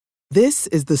This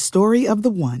is the story of the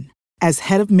one. As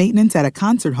head of maintenance at a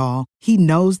concert hall, he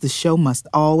knows the show must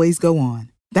always go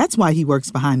on. That's why he works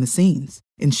behind the scenes,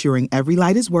 ensuring every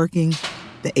light is working,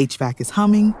 the HVAC is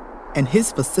humming, and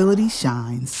his facility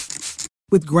shines.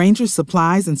 With Grainger's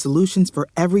supplies and solutions for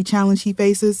every challenge he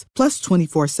faces, plus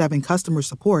 24/7 customer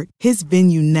support, his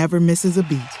venue never misses a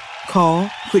beat. Call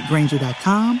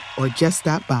quickgrainger.com or just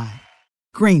stop by.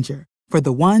 Grainger, for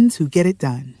the ones who get it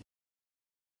done.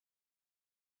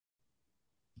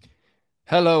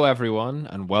 Hello, everyone,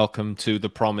 and welcome to The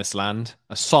Promised Land.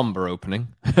 A somber opening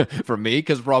from me,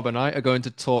 because Rob and I are going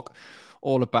to talk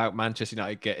all about Manchester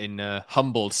United getting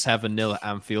humbled 7-0 at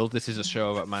Anfield. This is a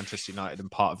show about Manchester United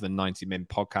and part of the 90-Min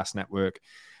Podcast Network.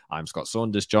 I'm Scott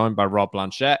Saunders, joined by Rob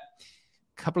Blanchette.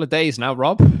 Couple of days now,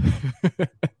 Rob.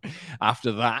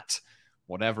 After that,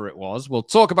 whatever it was, we'll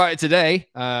talk about it today.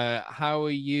 How are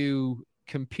you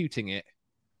computing it?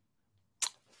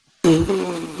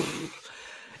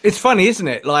 It's funny, isn't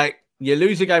it? Like, you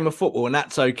lose a game of football and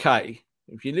that's okay.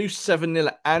 If you lose 7-0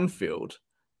 at Anfield,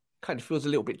 it kind of feels a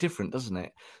little bit different, doesn't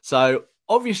it? So,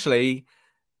 obviously,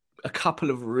 a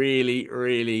couple of really,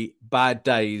 really bad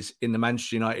days in the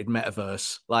Manchester United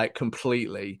metaverse, like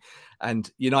completely. And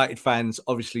United fans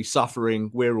obviously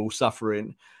suffering. We're all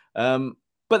suffering.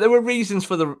 But there were reasons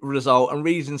for the result and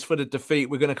reasons for the defeat.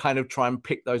 We're going to kind of try and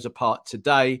pick those apart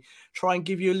today, try and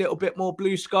give you a little bit more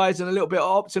blue skies and a little bit of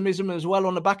optimism as well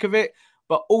on the back of it,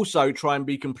 but also try and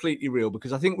be completely real,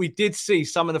 because I think we did see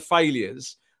some of the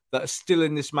failures that are still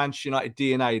in this Manchester United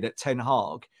DNA that Ten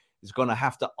Hag is going to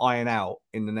have to iron out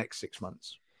in the next 6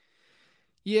 months.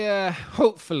 Yeah,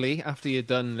 hopefully after you're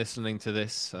done listening to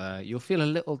this, you'll feel a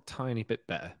little tiny bit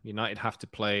better. United have to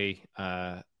play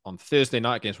on Thursday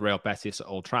night against Real Betis at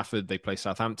Old Trafford. They play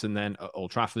Southampton then at Old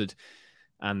Trafford,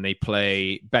 and they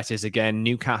play Betis again.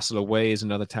 Newcastle away is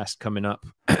another test coming up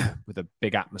with a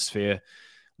big atmosphere.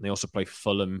 And they also play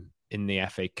Fulham in the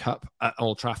FA Cup at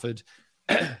Old Trafford.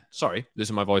 Sorry,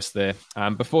 losing my voice there.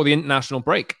 Before the international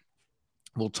break,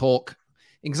 we'll talk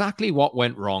exactly what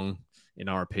went wrong in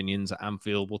our opinions at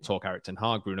Anfield. We'll talk Eric Ten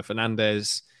Hag, Bruno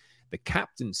Fernandes, the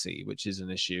captaincy, which is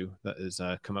an issue that has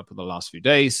come up in the last few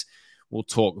days. We'll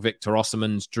talk Victor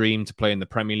Osimhen's dream to play in the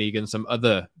Premier League and some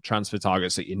other transfer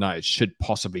targets that United should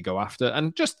possibly go after.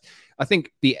 And just, I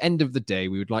think, the end of the day,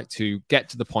 we would like to get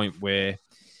to the point where,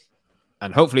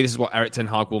 and hopefully this is what Eric Ten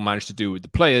Hag will manage to do with the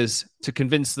players, to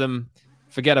convince them,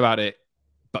 forget about it,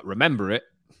 but remember it.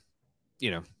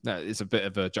 You know, that is a bit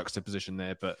of a juxtaposition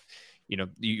there, but you know,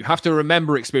 you have to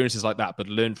remember experiences like that, but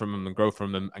learn from them and grow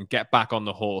from them and get back on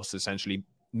the horse, essentially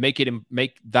make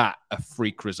that a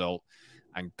freak result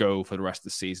and go for the rest of the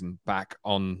season back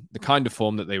on the kind of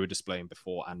form that they were displaying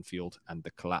before Anfield and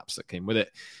the collapse that came with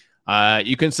it.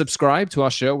 You can subscribe to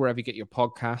our show wherever you get your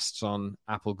podcasts, on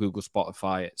Apple, Google,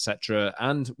 Spotify, etc.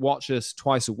 And watch us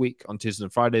twice a week on Tuesdays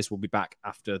and Fridays. We'll be back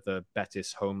after the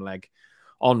Betis home leg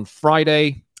on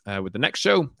Friday with the next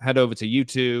show. Head over to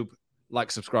YouTube, like,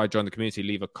 subscribe, join the community,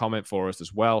 leave a comment for us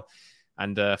as well.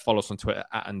 And follow us on Twitter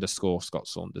 @_ Scott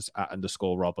Saunders,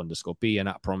 @_ Rob _ B, and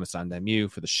 @PromiseLandMU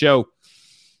for the show.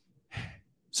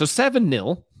 So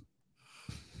 7-0,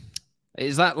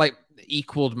 is that like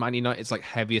equaled Man United's like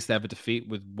heaviest ever defeat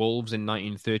with Wolves in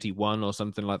 1931 or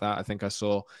something like that? I think I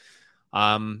saw.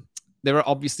 There are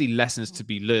obviously lessons to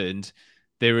be learned.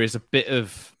 There is a bit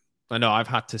of, I know I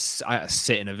had to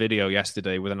sit in a video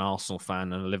yesterday with an Arsenal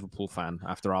fan and a Liverpool fan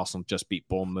after Arsenal just beat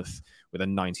Bournemouth with a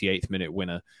 98th minute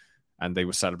winner, and they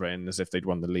were celebrating as if they'd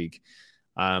won the league.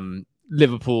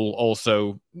 Liverpool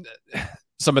also,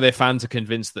 some of their fans are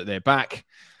convinced that they're back.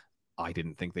 I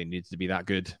didn't think they needed to be that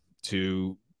good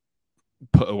to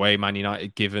put away Man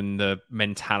United, given the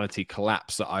mentality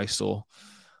collapse that I saw.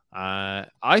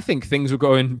 I think things were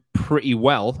going pretty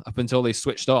well up until they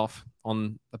switched off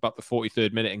on about the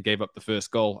 43rd minute and gave up the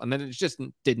first goal. And then it just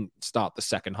didn't start the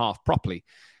second half properly.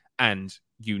 And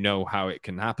you know how it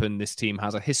can happen. This team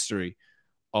has a history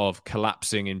of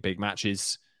collapsing in big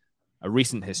matches, a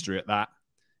recent history at that.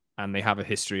 And they have a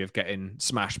history of getting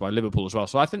smashed by Liverpool as well.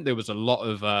 So I think there was a lot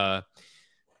of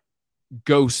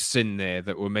ghosts in there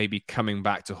that were maybe coming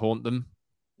back to haunt them.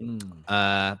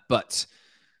 But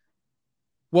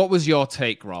what was your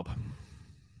take, Rob?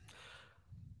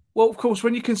 Well, of course,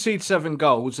 when you concede 7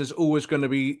 goals, there's always going to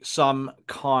be some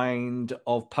kind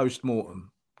of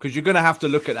post-mortem, because you're going to have to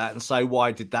look at that and say,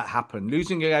 why did that happen?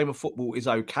 Losing a game of football is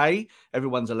okay.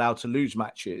 Everyone's allowed to lose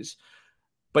matches.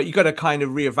 But you've got to kind of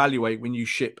reevaluate when you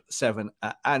ship 7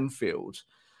 at Anfield.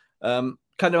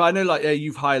 kind of, I know like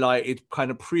you've highlighted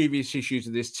kind of previous issues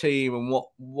of this team and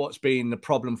what's been the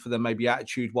problem for them, maybe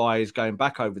attitude-wise, going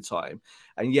back over time.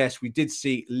 And yes, we did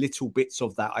see little bits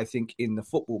of that, I think, in the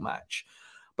football match.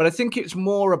 But I think it's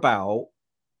more about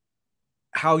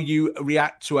how you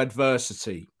react to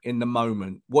adversity in the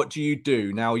moment. What do you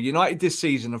do? Now, United this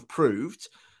season have proved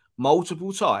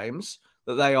multiple times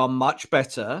that they are much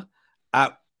better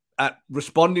at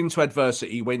responding to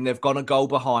adversity when they've gone a goal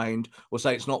behind, or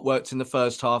say it's not worked in the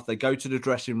first half. They go to the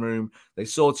dressing room, they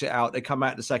sort it out, they come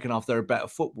out in the second half, they're a better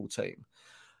football team.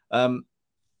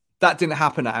 That didn't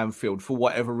happen at Anfield for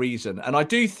whatever reason. And I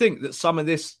do think that some of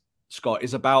this, Scott,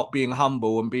 is about being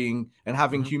humble and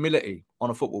having humility on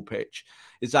a football pitch.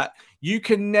 Is that you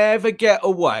can never get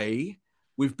away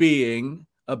with being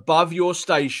above your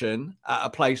station at a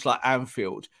place like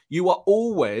Anfield. You are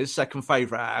always second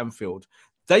favourite at Anfield.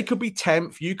 They could be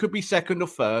 10th, you could be second or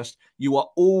first. You are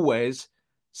always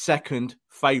second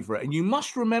favourite. And you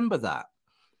must remember that.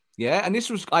 Yeah. And this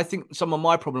was, I think, some of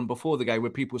my problem before the game,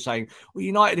 where people were saying, well,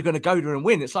 United are going to go there and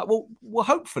win. It's like, well,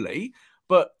 hopefully.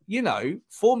 But,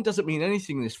 form doesn't mean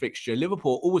anything in this fixture.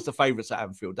 Liverpool always the favourites at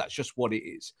Anfield. That's just what it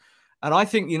is. And I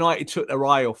think United took their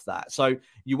eye off that. So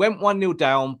you went 1-0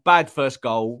 down, bad first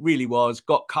goal, really was,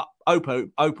 got cut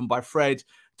open by Fred,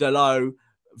 Dalot,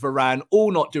 Varane,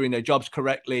 all not doing their jobs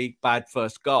correctly, bad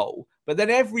first goal. But then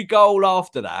every goal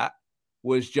after that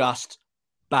was just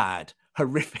bad,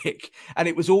 horrific. And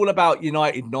it was all about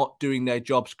United not doing their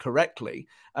jobs correctly.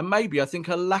 And maybe, I think,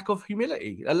 a lack of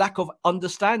humility, a lack of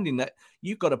understanding that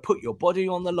you've got to put your body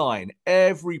on the line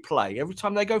every play. Every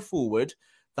time they go forward,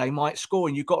 they might score.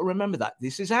 And you've got to remember that.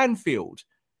 This is Anfield.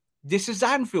 This is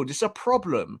Anfield. It's a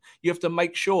problem. You have to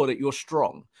make sure that you're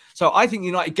strong. So I think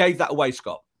United gave that away,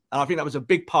 Scott. And I think that was a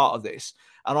big part of this.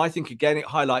 And I think, again, it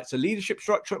highlights the leadership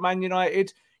structure at Man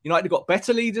United. United got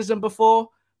better leaders than before,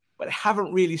 but they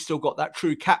haven't really still got that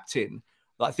true captain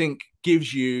that I think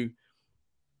gives you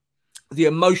the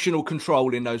emotional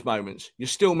control in those moments. You're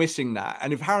still missing that.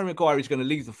 And if Harry Maguire is going to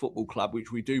leave the football club,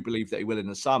 which we do believe that he will in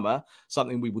the summer,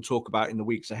 something we will talk about in the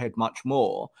weeks ahead much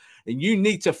more, then you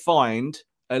need to find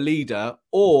a leader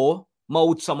or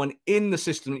mould someone in the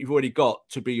system that you've already got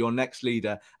to be your next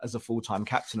leader as a full-time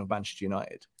captain of Manchester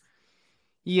United.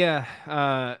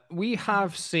 Yeah, we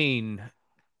have seen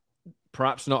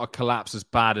perhaps not a collapse as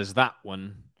bad as that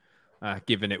one,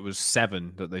 given it was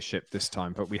 7 that they shipped this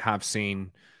time, but we have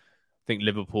seen, I think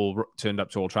Liverpool turned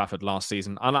up to Old Trafford last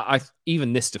season. And I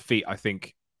even this defeat, I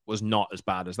think, was not as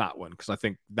bad as that one, because I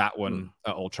think that one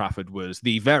at Old Trafford was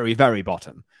the very, very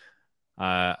bottom.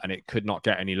 And it could not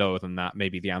get any lower than that.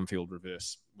 Maybe the Anfield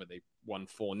reverse, where they won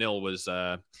 4-0, was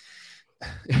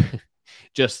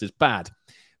just as bad.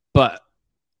 But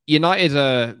United,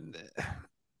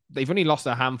 they've only lost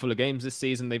a handful of games this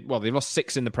season. They've lost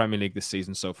 6 in the Premier League this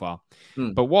season so far.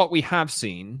 But what we have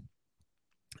seen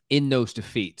in those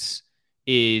defeats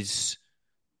is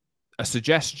a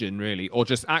suggestion, really, or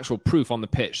just actual proof on the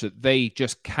pitch that they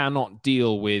just cannot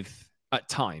deal with, at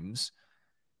times,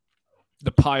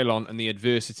 the pylon and the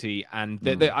adversity. And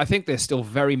I think they're still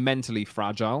very mentally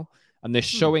fragile, and they're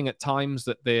showing at times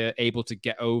that they're able to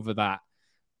get over that.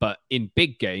 But in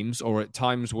big games, or at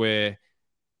times where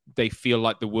they feel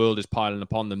like the world is piling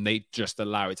upon them, they just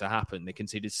allow it to happen. They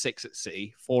conceded 6 at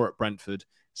City, 4 at Brentford,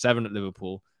 7 at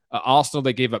Liverpool. At Arsenal,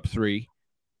 they gave up 3.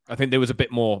 I think there was a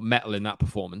bit more metal in that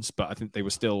performance, but I think they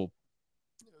were still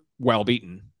well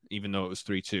beaten, even though it was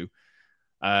 3-2.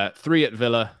 3 at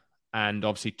Villa, and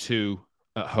obviously 2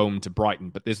 at home to Brighton.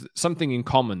 But there's something in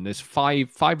common. There's 5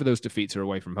 of those defeats are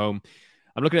away from home.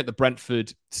 I'm looking at the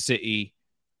Brentford, City,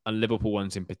 and Liverpool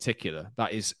ones in particular.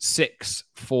 That is 6,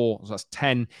 4, so that's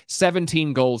 10,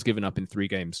 17 goals given up in 3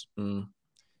 games.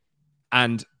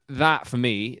 And that, for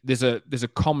me, there's a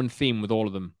common theme with all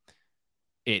of them.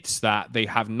 It's that they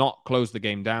have not closed the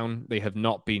game down. They have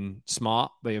not been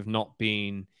smart. They have not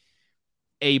been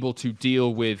able to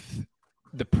deal with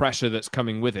the pressure that's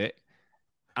coming with it.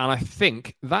 And I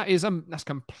think that's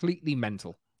completely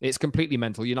mental. It's completely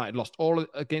mental. United lost all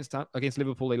against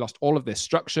Liverpool. They lost all of their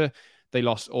structure. They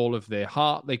lost all of their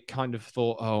heart. They kind of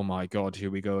thought, oh my God, here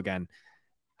we go again.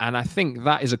 And I think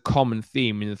that is a common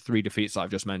theme in the 3 defeats that I've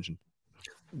just mentioned.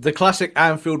 The classic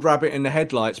Anfield rabbit in the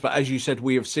headlights, but as you said,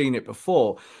 we have seen it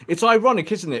before. It's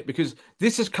ironic, isn't it? Because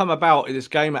this has come about in this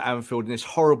game at Anfield, in this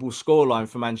horrible scoreline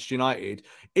for Manchester United,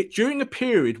 during a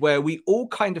period where we all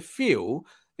kind of feel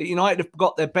that United have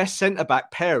got their best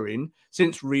centre-back pairing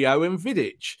since Rio and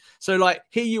Vidic. So,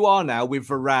 here you are now with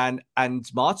Varane and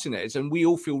Martinez, and we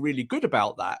all feel really good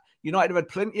about that. United have had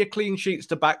plenty of clean sheets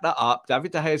to back that up.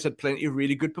 David De Gea's had plenty of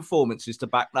really good performances to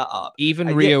back that up.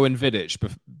 Even Rio and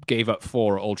Vidic gave up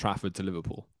 4 at Old Trafford to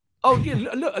Liverpool. Oh yeah,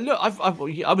 look!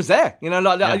 I was there.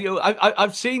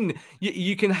 I've seen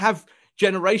you can have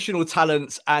generational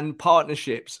talents and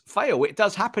partnerships fail. It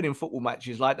does happen in football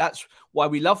matches. Like, that's why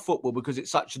we love football, because it's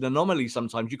such an anomaly.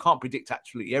 Sometimes you can't predict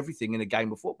absolutely everything in a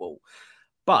game of football.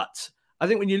 But I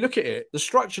think when you look at it, the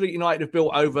structure that United have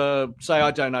built over, say,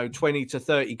 I don't know, 20 to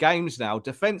 30 games now,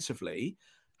 defensively,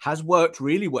 has worked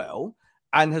really well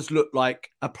and has looked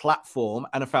like a platform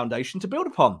and a foundation to build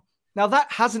upon. Now,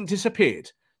 that hasn't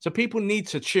disappeared. So people need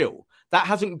to chill. That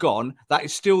hasn't gone. That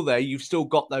is still there. You've still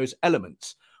got those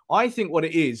elements. I think what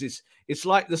it is it's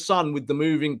like the sun with the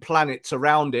moving planets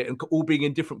around it and all being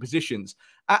in different positions.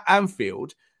 At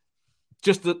Anfield,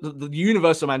 just the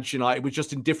universe of Manchester United was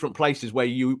just in different places where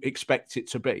you expect it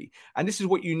to be. And this is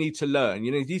what you need to learn.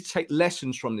 You need to take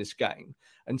lessons from this game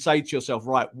and say to yourself,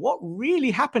 right, what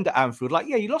really happened at Anfield? Like,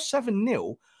 yeah, you lost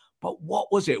 7-0, but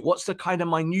what was it? What's the kind of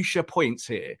minutiae points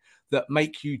here that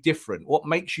make you different? What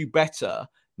makes you better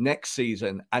next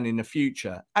season and in the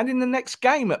future and in the next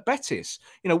game at Betis?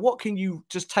 What can you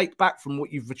just take back from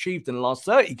what you've achieved in the last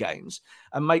 30 games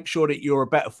and make sure that you're a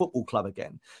better football club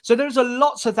again? So there's a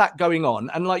lots of that going on.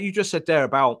 And like you just said there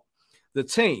about the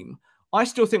team, I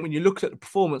still think when you look at the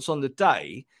performance on the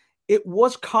day, it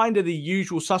was kind of the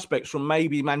usual suspects from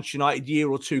maybe Manchester United year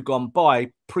or two gone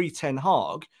by pre-Ten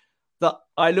Hag that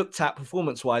I looked at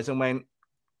performance-wise and went,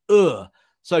 ugh.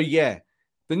 So, yeah,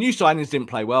 the new signings didn't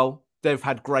play well. They've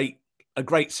had a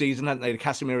great season, haven't they? The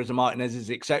Casemiras and Martinez's,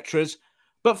 etc.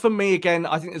 But for me, again,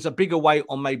 I think there's a bigger weight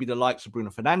on maybe the likes of Bruno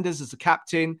Fernandes as the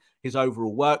captain, his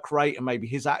overall work rate and maybe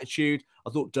his attitude. I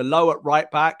thought Delo at right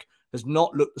back has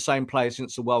not looked the same player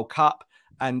since the World Cup.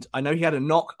 And I know he had a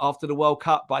knock after the World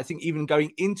Cup, but I think even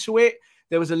going into it,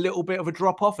 there was a little bit of a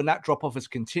drop-off, and that drop-off has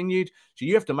continued. So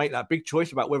you have to make that big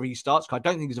choice about whether he starts. I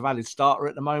don't think he's a valid starter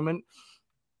at the moment.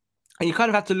 And you kind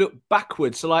of have to look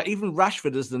backwards. So, like, even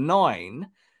Rashford as the 9,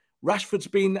 Rashford's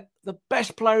been the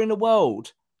best player in the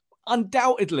world,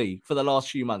 undoubtedly, for the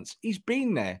last few months. He's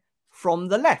been there from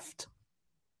the left.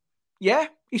 Yeah,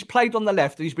 he's played on the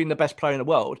left and he's been the best player in the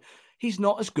world. He's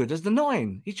not as good as the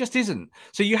 9. He just isn't.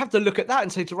 So you have to look at that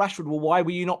and say to Rashford, well, why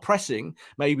were you not pressing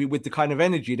maybe with the kind of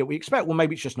energy that we expect? Well,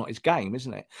 maybe it's just not his game,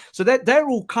 isn't it? So they're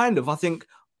all kind of, I think,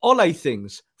 Ole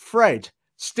things. Fred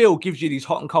still gives you these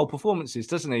hot and cold performances,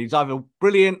 doesn't he? He's either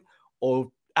brilliant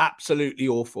or absolutely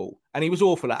awful. And he was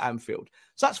awful at Anfield.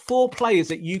 So that's 4 players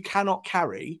that you cannot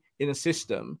carry in a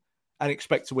system and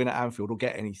expect to win at Anfield or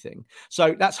get anything.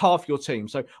 So that's half your team.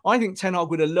 So I think Ten Hag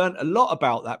would have learned a lot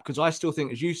about that, because I still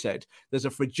think, as you said, there's a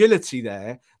fragility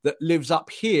there that lives up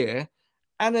here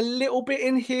and a little bit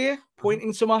in here,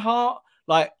 pointing to my heart.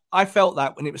 Like, I felt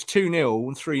that when it was 2-0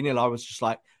 and 3-0, I was just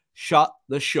like, shut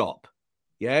the shop.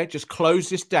 Yeah, just close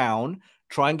this down,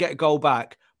 try and get a goal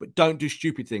back, but don't do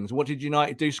stupid things. What did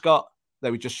United do, Scott?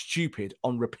 They were just stupid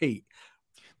on repeat.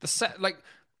 The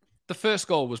first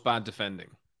goal was bad defending.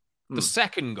 The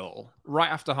second goal, right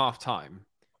after half time,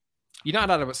 United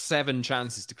had about 7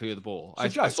 chances to clear the ball. I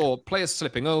saw players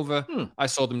slipping over. I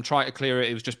saw them try to clear it.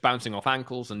 It was just bouncing off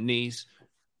ankles and knees.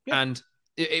 Yeah. And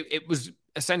it was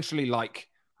essentially like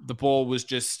the ball was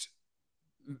just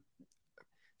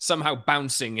somehow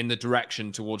bouncing in the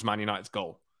direction towards Man United's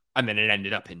goal. And then it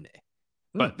ended up in there.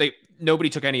 But nobody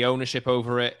took any ownership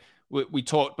over it. We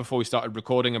talked before we started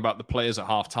recording about the players at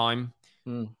half time.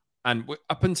 And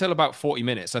up until about 40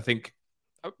 minutes, I think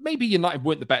maybe United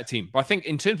weren't the better team. But I think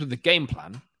in terms of the game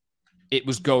plan, it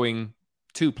was going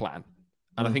to plan.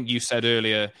 And I think you said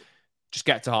earlier, just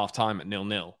get to half time at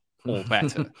 0-0 or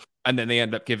better. And then they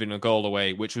end up giving a goal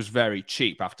away, which was very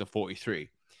cheap after 43.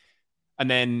 And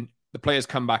then the players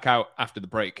come back out after the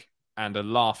break and are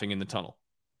laughing in the tunnel.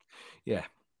 Yeah.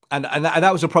 And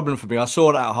that was a problem for me. I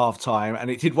saw that at half time and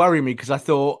it did worry me, because I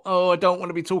thought, I don't want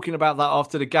to be talking about that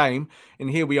after the game. And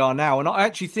here we are now. And I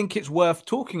actually think it's worth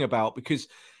talking about, because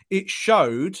it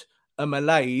showed a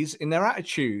malaise in their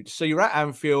attitude. So you're at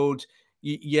Anfield.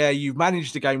 You've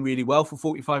managed the game really well for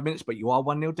 45 minutes, but you are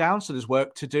 1-0 down. So there's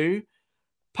work to do.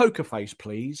 Poker face,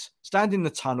 please. Stand in the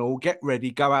tunnel, get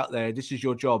ready, go out there. This is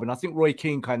your job. And I think Roy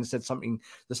Keane kind of said something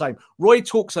the same. Roy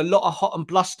talks a lot of hot and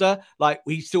bluster. Like,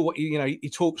 he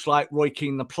talks like Roy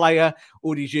Keane, the player,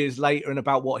 all these years later, and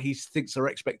about what he thinks are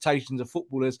expectations of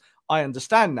footballers. I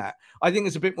understand that. I think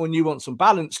there's a bit more nuance and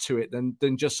balance to it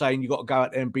than just saying you got to go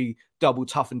out there and be double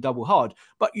tough and double hard.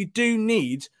 But you do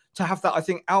need to have that, I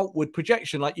think, outward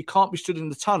projection. Like, you can't be stood in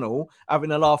the tunnel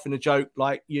having a laugh and a joke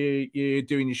like you're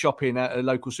doing your shopping at a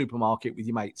local supermarket with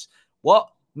your mates. What?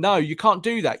 No, you can't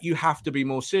do that. You have to be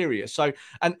more serious. So,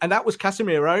 and that was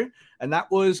Casemiro and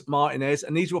that was Martinez.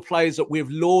 And these were players that we've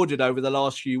lauded over the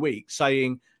last few weeks,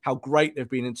 saying how great they've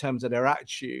been in terms of their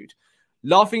attitude.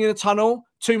 Laughing in a tunnel,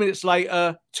 2 minutes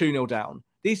later, 2-0 down.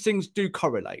 These things do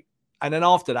correlate. And then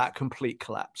after that, complete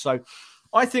collapse. So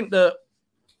I think that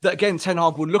again, Ten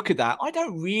Hag will look at that. I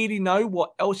don't really know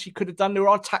what else he could have done. There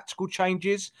are tactical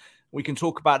changes. We can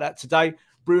talk about that today.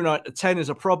 Bruno at the 10 is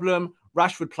a problem.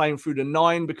 Rashford playing through the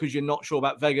 9 because you're not sure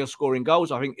about Vega scoring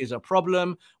goals, I think is a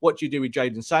problem. What do you do with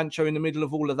Jadon Sancho in the middle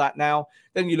of all of that now?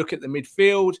 Then you look at the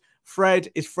midfield.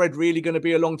 Is Fred really going to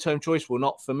be a long-term choice? Well,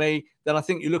 not for me. Then I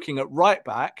think you're looking at right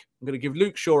back. I'm going to give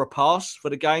Luke Shaw a pass for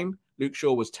the game. Luke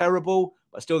Shaw was terrible.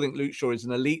 But I still think Luke Shaw is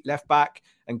an elite left back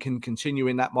and can continue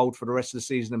in that mould for the rest of the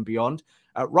season and beyond.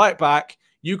 At right back,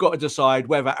 you've got to decide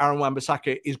whether Aaron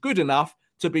Wan-Bissaka is good enough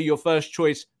to be your first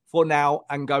choice for now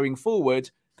and going forward,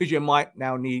 because you might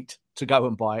now need to go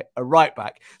and buy a right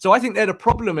back. So I think they're the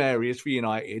problem areas for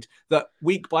United that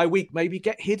week by week maybe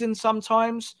get hidden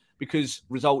sometimes because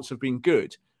results have been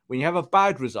good. When you have a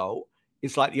bad result,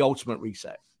 it's like the ultimate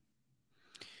reset.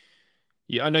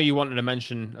 Yeah, I know you wanted to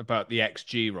mention about the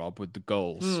XG, Rob, with the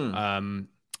goals.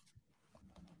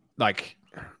 Like,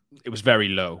 it was very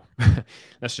low.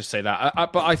 Let's just say that.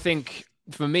 But I think,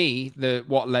 for me,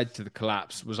 what led to the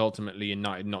collapse was ultimately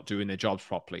United not doing their jobs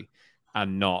properly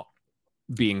and not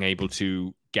being able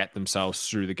to get themselves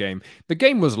through the game. The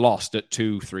game was lost at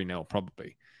 2-3-0,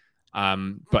 probably.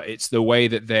 But it's the way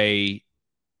that they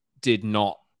did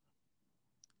not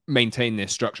maintain their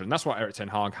structure. And that's what Erik Ten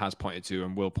Hag has pointed to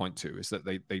and will point to, is that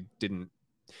they didn't.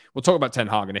 We'll talk about Ten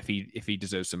Hag and if he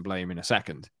deserves some blame in a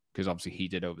second, because obviously he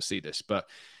did oversee this. But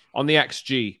on the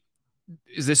XG,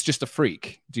 is this just a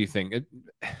freak, do you think?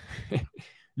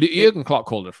 Jurgen Klopp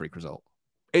called it a freak result.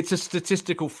 It's a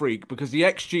statistical freak because the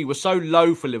XG was so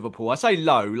low for Liverpool. I say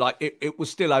low, like it was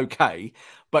still okay,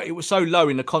 but it was so low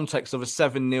in the context of a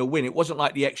 7-0 win. It wasn't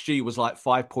like the XG was like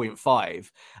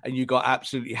 5.5 and you got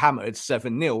absolutely hammered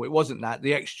 7-0. It wasn't that.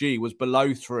 The XG was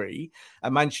below 3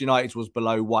 and Manchester United's was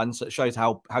below 1. So it shows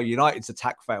how United's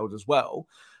attack failed as well.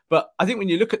 But I think when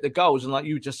you look at the goals, and like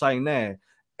you were just saying there,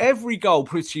 every goal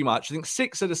pretty much, I think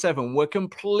 6 of the 7 were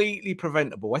completely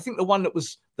preventable. I think the one that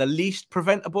was the least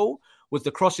preventable was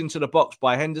the cross into the box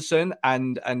by Henderson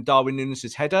and Darwin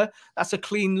Núñez's header. That's a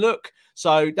clean look.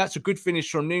 So that's a good finish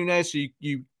from Núñez. So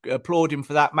you applaud him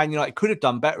for that. Man United could have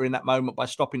done better in that moment by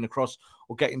stopping the cross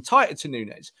or getting tighter to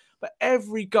Núñez. But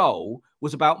every goal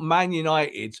was about Man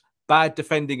United's bad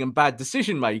defending and bad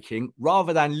decision-making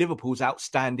rather than Liverpool's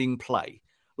outstanding play.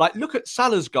 Like, look at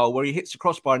Salah's goal where he hits the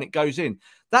crossbar and it goes in.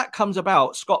 That comes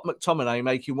about Scott McTominay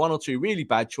making 1 or 2 really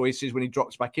bad choices when he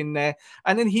drops back in there.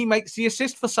 And then he makes the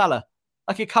assist for Salah.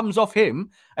 Like, it comes off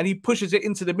him and he pushes it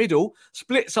into the middle,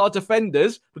 splits our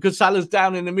defenders because Salah's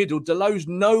down in the middle. Delow's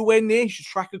nowhere near. He should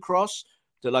track across.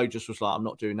 Delow just was like, I'm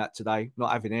not doing that today.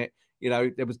 Not having it. You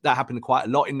know, that happened quite a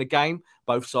lot in the game.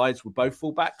 Both sides were both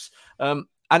fullbacks.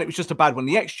 And it was just a bad one.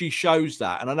 The XG shows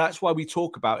that. And that's why we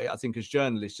talk about it, I think, as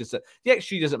journalists, is that the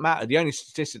XG doesn't matter. The only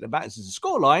statistic that matters is the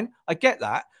scoreline. I get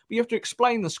that. But you have to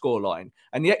explain the scoreline.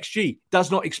 And the XG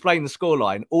does not explain the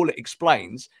scoreline. All it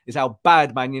explains is how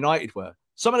bad Man United were.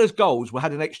 Some of those goals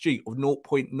had an XG of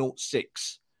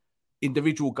 0.06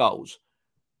 individual goals.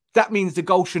 That means the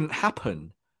goal shouldn't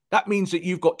happen. That means that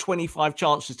you've got 25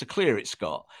 chances to clear it,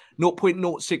 Scott.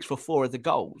 0.06 for 4 of the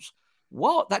goals.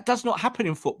 What? That does not happen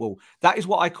in football. That is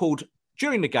what I called,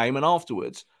 during the game and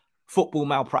afterwards, football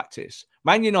malpractice.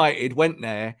 Man United went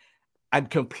there and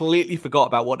completely forgot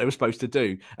about what they were supposed to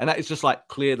do. And that is just like,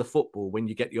 clear the football when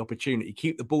you get the opportunity.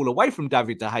 Keep the ball away from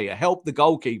David De Gea. Help the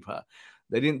goalkeeper.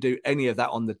 They didn't do any of that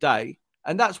on the day.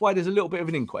 And that's why there's a little bit of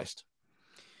an inquest.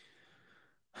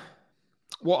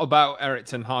 What about Erik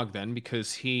Ten Hag then?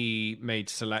 Because he made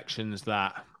selections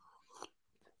that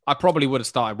I probably would have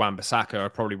started Wan-Bissaka. I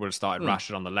probably would have started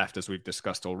Rashford on the left, as we've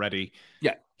discussed already.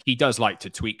 Yeah. He does like to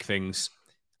tweak things.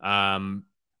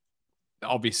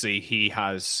 Obviously, he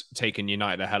has taken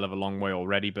United a hell of a long way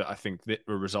already, but I think that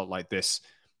a result like this,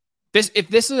 if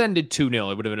this had ended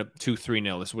 2-0, it would have been a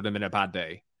 2-3-0. This would have been a bad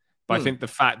day. But I think the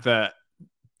fact that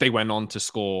they went on to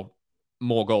score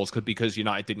more goals because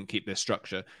United didn't keep their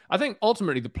structure. I think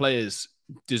ultimately the players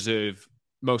deserve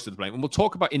most of the blame. And we'll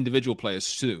talk about individual players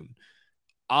soon.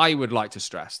 I would like to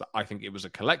stress that I think it was a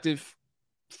collective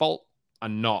fault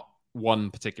and not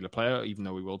one particular player, even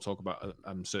though we will talk about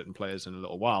certain players in a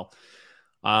little while.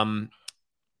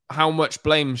 How much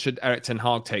blame should Erik Ten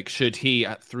Hag take? Should he,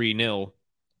 at 3-0,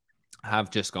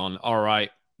 have just gone, all right,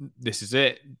 this is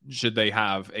it? Should they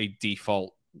have a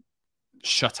default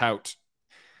shutout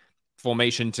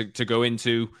formation to go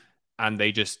into and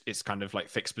it's kind of like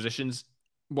fixed positions.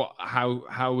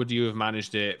 How would you have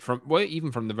managed it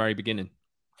even from the very beginning?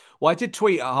 Well, I did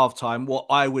tweet at halftime what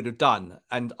I would have done,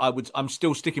 and I'm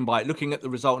still sticking by it. Looking at the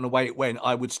result and the way it went,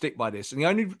 I would stick by this. And the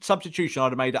only substitution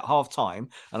I'd have made at halftime,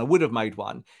 and I would have made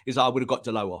one, is I would have got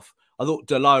Delo off. I thought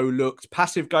Delo looked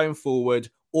passive going forward,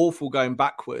 awful going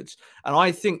backwards. And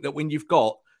I think that when you've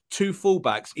got two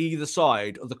fullbacks either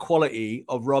side of the quality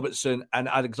of Robertson and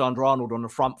Alexander-Arnold on the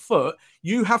front foot,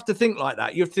 you have to think like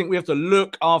that. You have to think we have to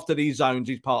look after these zones,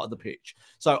 each part of the pitch.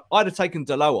 So I'd have taken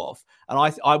Delo off, and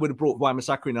I would have brought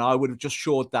Wan-Bissaka in, and I would have just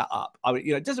shored that up.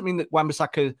 It doesn't mean that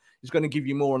Wan-Bissaka is going to give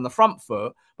you more on the front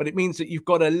foot, but it means that you've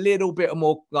got a little bit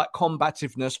more like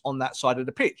combativeness on that side of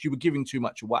the pitch. You were giving too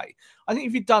much away. I think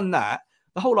if you'd done that,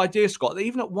 the whole idea, Scott, that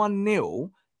even at 1-0,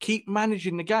 keep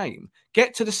managing the game.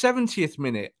 Get to the 70th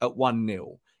minute at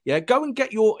 1-0. Yeah, go and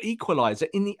get your equaliser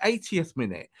in the 80th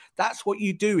minute. That's what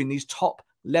you do in these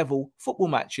top-level football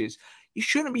matches. You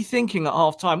shouldn't be thinking at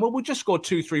half-time, well, we'll just score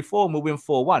 2-3-4 and we'll win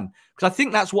 4-1. Because I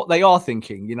think that's what they are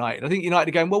thinking, United. I think United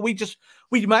are going, well,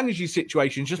 we manage these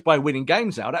situations just by winning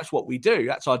games now. That's what we do.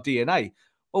 That's our DNA.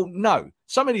 Well, no.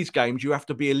 Some of these games, you have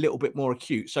to be a little bit more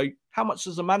acute. So how much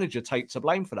does the manager take to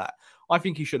blame for that? I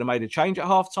think he should have made a change at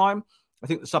half-time. I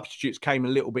think the substitutes came a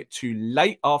little bit too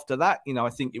late after that. I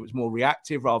think it was more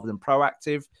reactive rather than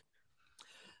proactive.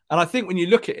 And I think when you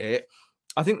look at it,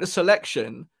 I think the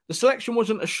selection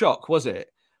wasn't a shock, was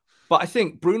it? But I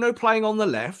think Bruno playing on the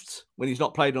left when he's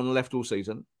not played on the left all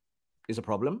season is a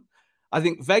problem. I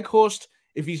think Weghorst,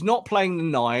 if he's not playing the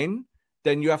 9,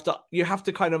 then you have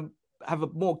to kind of have a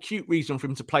more acute reason for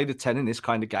him to play the 10 in this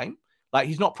kind of game. Like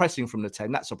he's not pressing from the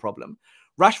 10. That's a problem.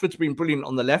 Rashford's been brilliant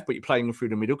on the left, but you're playing him through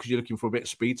the middle because you're looking for a bit of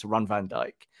speed to run Van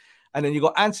Dijk. And then you've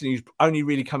got Anthony, who's only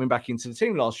really coming back into the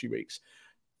team last few weeks.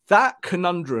 That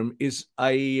conundrum is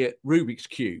a Rubik's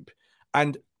Cube.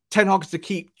 And Ten Hag has to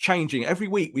keep changing. Every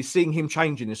week we're seeing him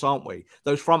changing this, aren't we?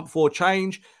 Those front four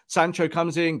change. Sancho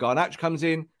comes in, Garnacho comes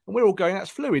in, and we're all going, that's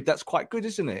fluid. That's quite good,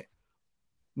 isn't it?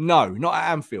 No, not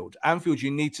at Anfield. Anfield, you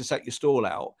need to set your stall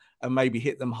out and maybe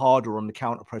hit them harder on the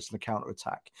counter press and the counter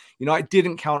attack. United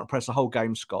didn't counter press the whole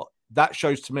game, Scott. That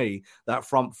shows to me that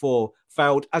front four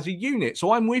failed as a unit.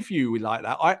 So I'm with you like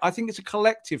that. I think it's a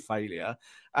collective failure.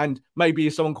 And maybe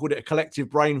if someone called it a collective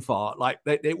brain fart, like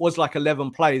it was like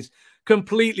 11 players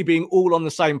completely being all on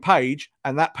the same page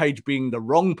and that page being the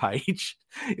wrong page.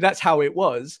 That's how it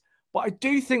was. But I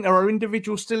do think there are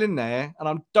individuals still in there, and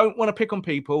I don't want to pick on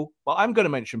people, but I'm going to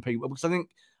mention people because I think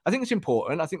it's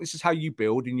important. I think this is how you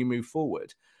build and you move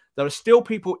forward. There are still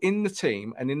people in the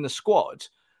team and in the squad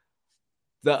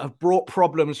that have brought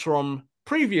problems from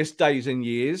previous days and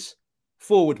years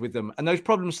forward with them, and those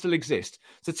problems still exist.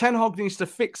 So Ten Hag needs to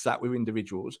fix that with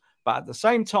individuals, but at the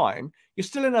same time, you're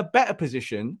still in a better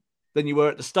position than you were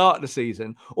at the start of the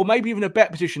season, or maybe even a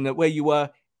better position than where you were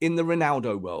in the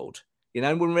Ronaldo world. When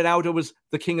Ronaldo was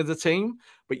the king of the team,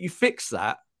 but you fix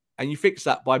that, and you fix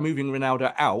that by moving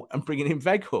Ronaldo out and bringing in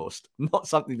Weghorst. Not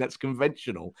something that's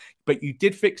conventional, but you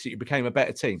did fix it. You became a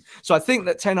better team. So I think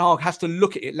that Ten Hag has to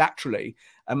look at it laterally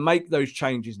and make those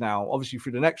changes now, obviously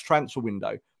through the next transfer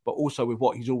window, but also with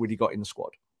what he's already got in the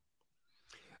squad.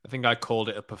 I think I called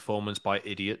it a performance by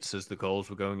idiots as the goals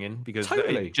were going in because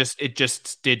totally. it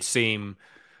just did seem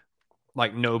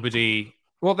like nobody.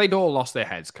 Well, they'd all lost their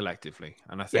heads collectively,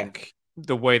 and I think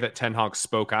the way that Ten Hag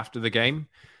spoke after the game,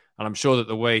 and I'm sure that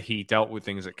the way he dealt with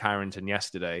things at Carrington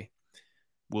yesterday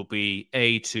will be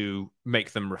A, to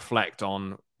make them reflect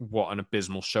on what an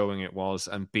abysmal showing it was,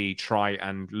 and B, try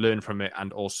and learn from it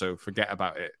and also forget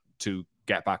about it to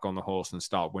get back on the horse and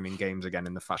start winning games again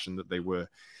in the fashion that they were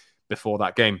before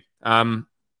that game. I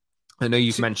know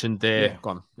you've mentioned there. Yeah.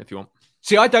 Go on, if you want.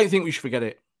 See, I don't think we should forget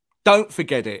it. Don't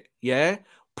forget it, yeah?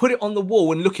 Put it on the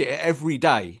wall and look at it every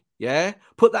day, yeah?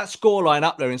 Put that scoreline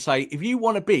up there and say, if you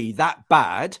want to be that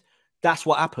bad, that's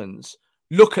what happens.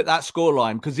 Look at that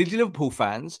scoreline, because the Liverpool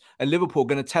fans and Liverpool are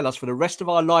going to tell us for the rest of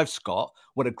our lives, Scott,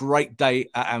 what a great day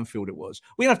at Anfield it was.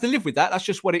 We don't have to live with that. That's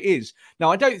just what it is. Now,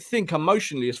 I don't think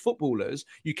emotionally as footballers,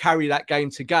 you carry that game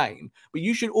to game, but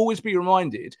you should always be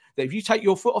reminded that if you take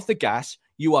your foot off the gas,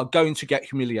 you are going to get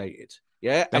humiliated.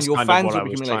 Yeah, that's and your kind fans of what will be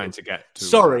I was humiliated. Trying to get to.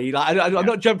 Sorry, I'm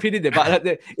not jumping in there,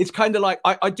 but it's kind of like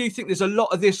I do think there's a lot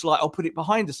of this, like, I'll put it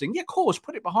behind us thing. Yeah, of course,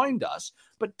 put it behind us,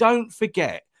 but don't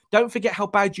forget how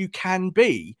bad you can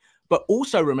be, but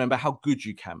also remember how good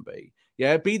you can be.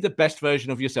 Yeah, be the best version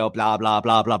of yourself, blah, blah,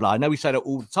 blah, blah, blah. I know we say that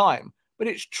all the time, but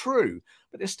it's true.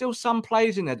 But there's still some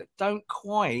players in there that don't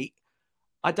quite,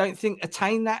 I don't think,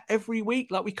 attain that every week.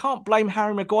 Like, we can't blame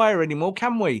Harry Maguire anymore,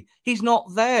 can we? He's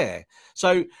not there.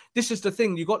 So this is the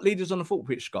thing. You've got leaders on the football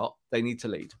pitch, Scott. They need to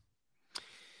lead.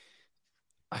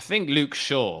 I think Luke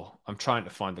Shaw, I'm trying to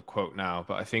find the quote now,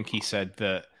 but I think he said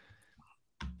that,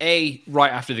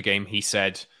 right after the game, he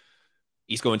said,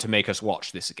 he's going to make us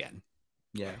watch this again.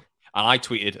 Yeah. And I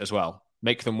tweeted as well,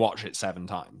 make them watch it 7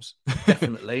 times.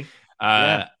 Definitely.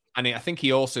 And I think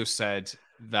he also said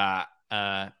that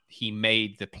he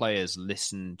made the players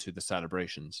listen to the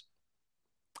celebrations.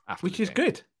 Which is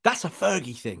good. That's a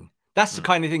Fergie thing. That's the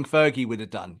kind of thing Fergie would have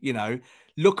done. You know,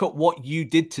 look at what you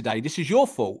did today. This is your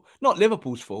fault, not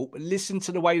Liverpool's fault, but listen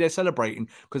to the way they're celebrating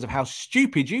because of how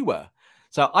stupid you were.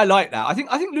 So I like that. I think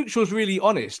Luke Shaw's really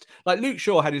honest. Like Luke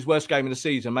Shaw had his worst game of the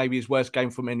season, maybe his worst game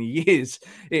for many years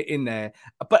in there.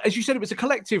 But as you said, it was a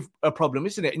collective problem,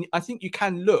 isn't it? And I think you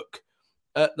can look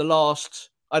at the last,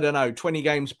 20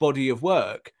 games body of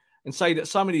work and say that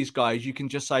some of these guys, you can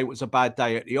just say it was a bad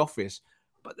day at the office.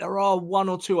 But there are 1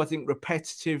 or 2, I think,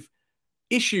 repetitive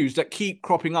issues that keep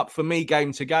cropping up for me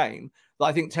game to game that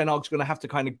I think Ten Hag's going to have to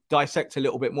kind of dissect a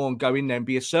little bit more and go in there and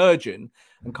be a surgeon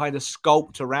and kind of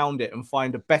sculpt around it and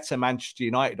find a better Manchester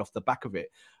United off the back of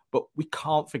it. But we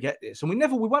can't forget this. And we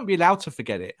won't be allowed to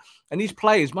forget it. And these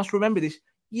players must remember this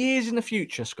years in the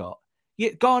future, Scott.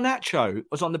 Garnacho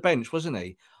was on the bench, wasn't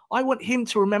he? I want him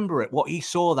to remember it, what he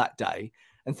saw that day,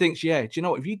 and thinks, do you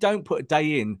know what? If you don't put a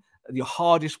day in at your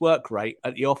hardest work rate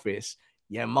at the office,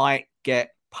 you might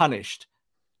get punished.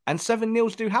 And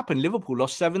 7-0s do happen. Liverpool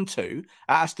lost 7-2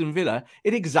 at Aston Villa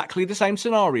in exactly the same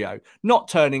scenario. Not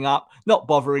turning up, not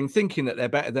bothering, thinking that they're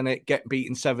better than it, get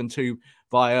beaten 7-2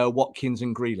 via Watkins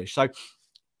and Grealish. So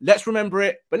let's remember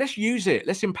it, but let's use it.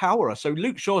 Let's empower us. So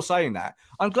Luke Shaw saying that,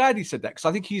 I'm glad he said that because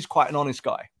I think he's quite an honest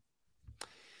guy.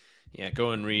 Yeah,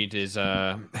 go and read his...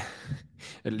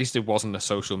 At least it wasn't a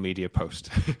social media post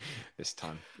this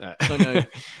time. No.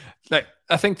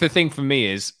 I think the thing for me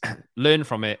is learn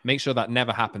from it. Make sure that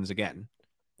never happens again,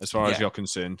 as far as you're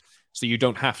concerned. So you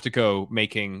don't have to go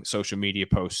making social media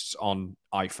posts on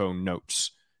iPhone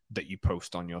notes that you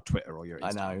post on your Twitter or your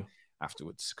Instagram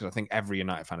afterwards. Because I think every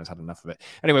United fan has had enough of it.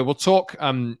 Anyway, we'll talk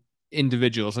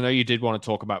individuals. I know you did want to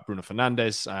talk about Bruno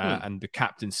Fernandes and the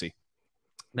captaincy.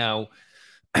 Now,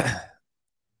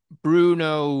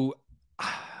 Bruno...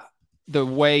 the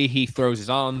way he throws his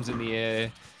arms in the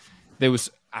air, there was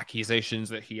accusations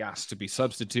that he asked to be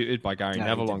substituted by Gary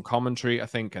Neville on commentary, I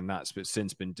think, and that's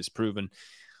since been disproven.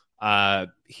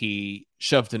 He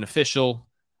shoved an official,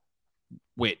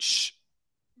 which,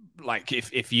 like,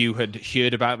 if you had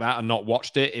heard about that and not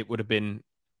watched it, it would have been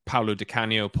Paulo Di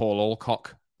Canio, Paul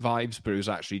Alcock vibes, but it was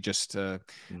actually just a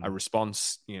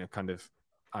response, kind of,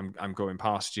 I'm going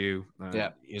past you.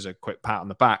 Here's a quick pat on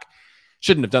the back.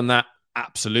 Shouldn't have done that.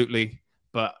 Absolutely.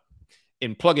 But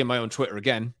in plugging my own Twitter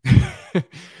again,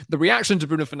 the reaction to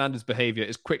Bruno Fernandes' behavior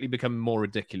is quickly becoming more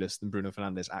ridiculous than Bruno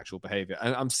Fernandes' actual behavior.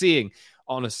 And I'm seeing,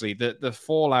 honestly, the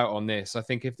fallout on this. I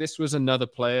think if this was another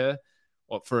player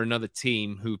or for another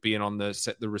team who'd been on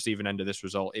the receiving end of this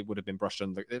result, it would have been brushed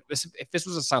under. If this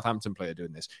was a Southampton player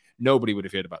doing this, nobody would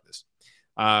have heard about this.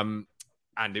 And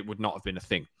it would not have been a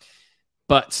thing.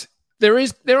 But there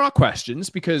are questions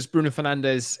because Bruno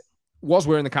Fernandes was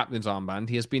wearing the captain's armband.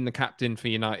 He has been the captain for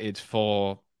United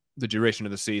for the duration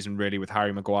of the season, really, with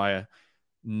Harry Maguire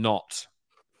not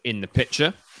in the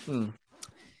picture.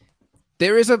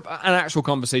 There is an actual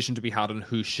conversation to be had on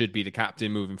who should be the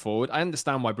captain moving forward. I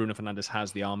understand why Bruno Fernandes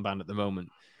has the armband at the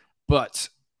moment, but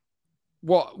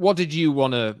what did you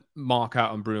want to mark out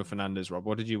on Bruno Fernandes, Rob?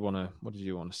 What did you want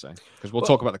to say? Because we'll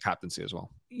talk about the captaincy as well.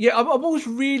 Yeah, I'm always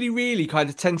really, really kind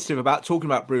of tentative about talking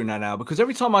about Bruno now because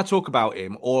every time I talk about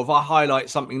him or if I highlight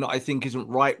something that I think isn't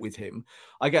right with him,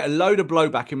 I get a load of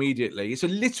blowback immediately. It's a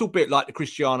little bit like the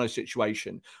Cristiano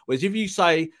situation, whereas if you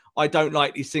say, I don't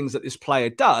like these things that this player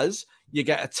does, you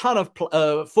get a ton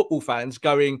of football fans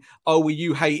going, oh, well,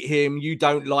 you hate him, you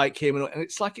don't like him. And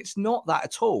it's like, it's not that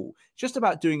at all. It's just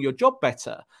about doing your job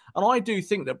better. And I do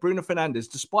think that Bruno Fernandes,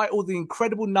 despite all the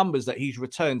incredible numbers that he's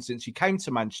returned since he came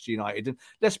to Manchester United, and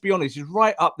let's be honest, he's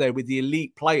right up there with the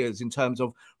elite players in terms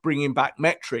of bringing back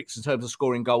metrics, in terms of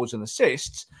scoring goals and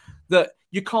assists, that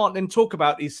you can't then talk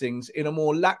about these things in a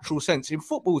more lateral sense in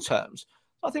football terms.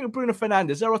 I think with Bruno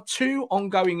Fernandes, there are 2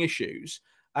 ongoing issues.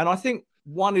 And I think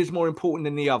one is more important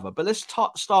than the other. But let's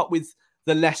start with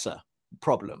the lesser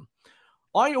problem.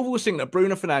 I always think that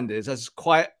Bruno Fernandes has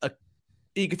quite an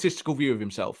egotistical view of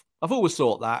himself. I've always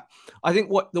thought that. I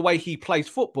think the way he plays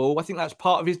football, I think that's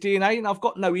part of his DNA, and I've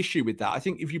got no issue with that. I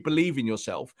think if you believe in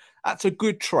yourself, that's a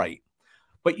good trait.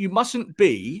 But you mustn't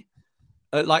be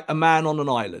like a man on an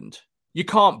island. You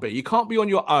can't be. You can't be on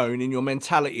your own in your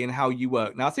mentality and how you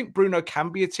work. Now, I think Bruno can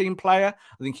be a team player.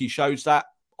 I think he shows that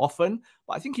often.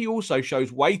 But I think he also shows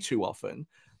way too often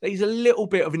that he's a little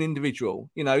bit of an individual,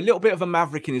 a little bit of a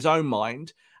maverick in his own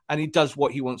mind, and he does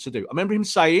what he wants to do. I remember him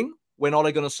saying when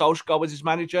Ole Gunnar Solskjaer was his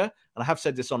manager, and I have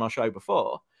said this on our show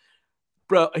before,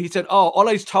 but he said,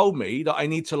 Ole's told me that I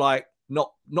need to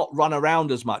not run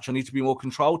around as much. I need to be more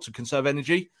controlled to conserve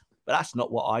energy, but that's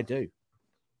not what I do.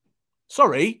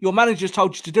 Sorry, your manager's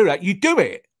told you to do that. You do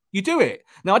it. You do it.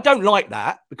 Now, I don't like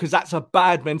that because that's a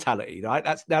bad mentality, right?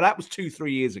 That was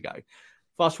 2-3 years ago.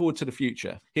 Fast forward to the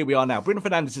future. Here we are now. Bruno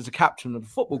Fernandes is a captain of the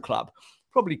football club.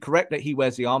 Probably correct that he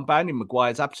wears the armband in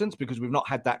Maguire's absence because we've not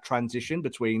had that transition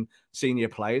between senior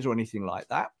players or anything like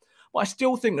that. But I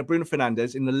still think that Bruno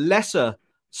Fernandes, in the lesser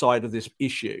side of this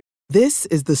issue. This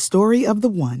is the story of the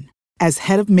one. As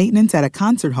head of maintenance at a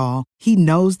concert hall, he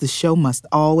knows the show must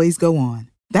always go on.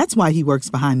 That's why he works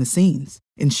behind the scenes,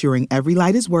 ensuring every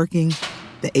light is working,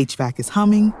 the HVAC is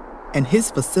humming, and his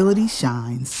facility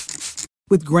shines.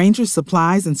 With Grainger's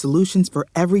supplies and solutions for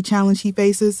every challenge he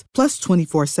faces, plus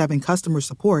 24/7 customer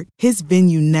support, his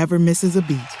venue never misses a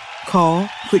beat. Call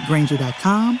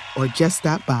quickgrainger.com or just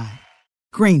stop by.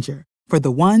 Grainger, for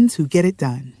the ones who get it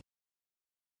done.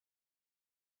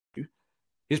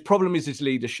 His problem is his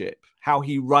leadership, how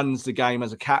he runs the game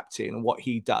as a captain and what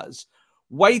he does.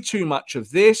 Way too much of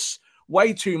this,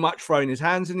 way too much throwing his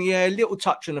hands in the air, little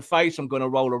touch in the face, I'm going to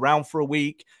roll around for a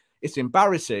week. It's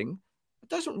embarrassing. It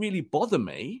doesn't really bother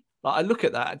me. I look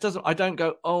at that. I don't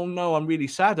go, oh no, I'm really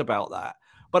sad about that.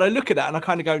 But I look at that and I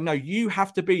kind of go, no, you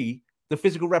have to be the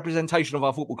physical representation of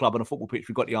our football club on a football pitch.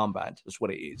 We've got the armband. That's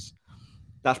what it is.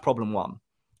 That's problem one.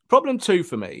 Problem two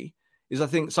for me is I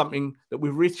think something that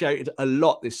we've reiterated a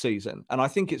lot this season, and I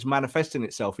think it's manifesting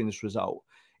itself in this result,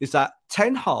 is that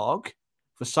Ten Hag,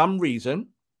 for some reason,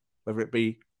 whether it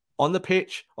be on the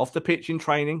pitch, off the pitch in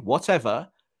training, whatever,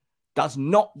 does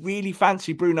not really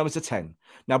fancy Bruno as a 10.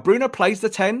 Now, Bruno plays the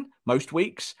 10 most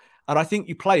weeks, and I think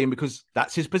you play him because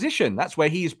that's his position. That's where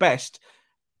he is best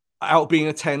out being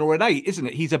a 10 or an 8, isn't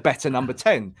it? He's a better number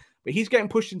 10. But he's getting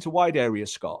pushed into wide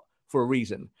areas, Scott, for a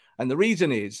reason. And the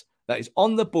reason is that his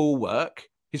on-the-ball work,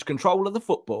 his control of the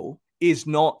football, is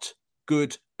not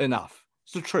good enough.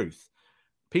 It's the truth.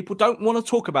 People don't want to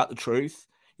talk about the truth.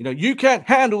 You can't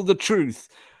handle the truth.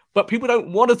 But people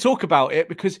don't want to talk about it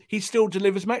because he still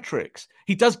delivers metrics.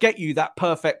 He does get you that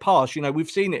perfect pass. We've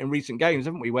seen it in recent games,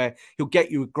 haven't we, where he'll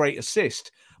get you a great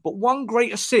assist. But one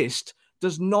great assist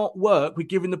does not work with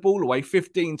giving the ball away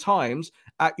 15 times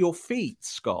at your feet,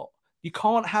 Scott. You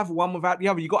can't have one without the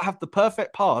other. You've got to have the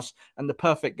perfect pass and the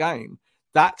perfect game.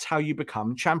 That's how you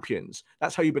become champions.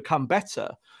 That's how you become better.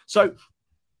 So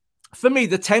for me,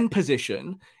 the 10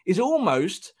 position is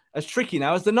almost as tricky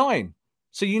now as the 9.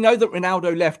 So you know that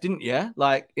Ronaldo left, didn't you?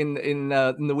 In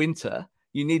the winter,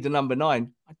 you need the number 9.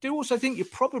 I do also think you're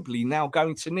probably now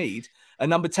going to need a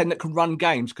number 10 that can run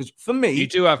games. Because for me... You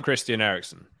do have Christian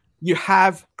Eriksen. You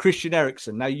have Christian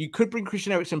Eriksen. Now, you could bring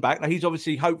Christian Eriksen back. Now, he's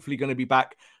obviously hopefully going to be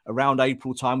back around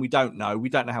April time. We don't know. We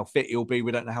don't know how fit he'll be.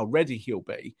 We don't know how ready he'll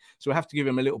be. So we have to give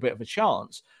him a little bit of a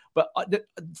chance. But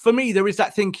for me, there is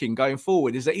that thinking going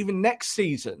forward is that even next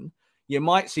season, you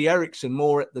might see Eriksen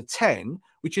more at the 10,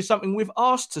 which is something we've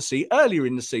asked to see earlier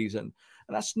in the season.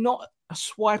 And that's not a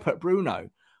swipe at Bruno.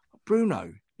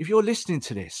 Bruno, if you're listening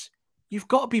to this, you've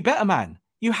got to be better, man.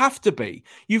 You have to be.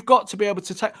 You've got to be able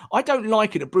to take... I don't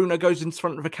like it that Bruno goes in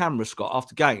front of a camera, Scott,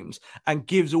 after games and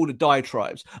gives all the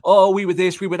diatribes. Oh, we were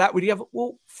this, we were that, we were the other.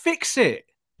 Well, fix it.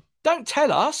 Don't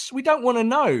tell us. We don't want to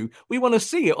know. We want to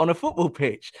see it on a football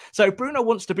pitch. So Bruno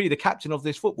wants to be the captain of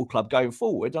this football club going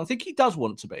forward. And I think he does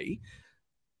want to be.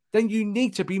 Then you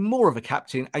need to be more of a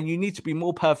captain and you need to be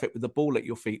more perfect with the ball at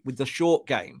your feet, with the short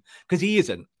game, because he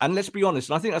isn't. And let's be honest,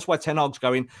 and I think that's why Ten Hag's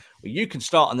going, well, you can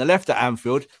start on the left at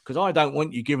Anfield because I don't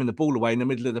want you giving the ball away in the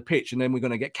middle of the pitch and then we're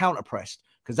going to get counter-pressed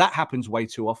because that happens way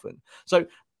too often. So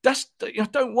I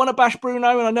don't want to bash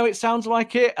Bruno, and I know it sounds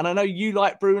like it, and I know you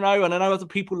like Bruno, and I know other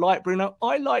people like Bruno.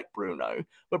 I like Bruno.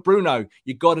 But Bruno,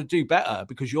 you got to do better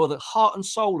because you're the heart and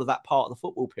soul of that part of the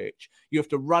football pitch. You have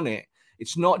to run it.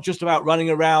 It's not just about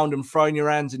running around and throwing your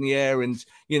hands in the air and,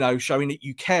 showing that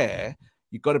you care.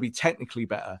 You've got to be technically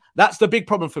better. That's the big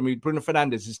problem for me. Bruno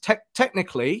Fernandes is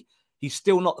technically, he's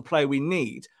still not the player we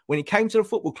need. When he came to the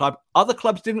football club, other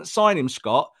clubs didn't sign him,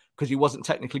 Scott, because he wasn't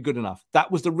technically good enough.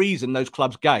 That was the reason those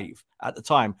clubs gave at the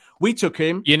time. We took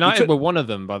him. United were one of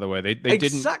them, by the way. They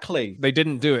exactly. They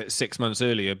didn't do it 6 months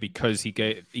earlier because he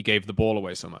gave the ball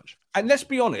away so much. And let's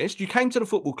be honest, you came to the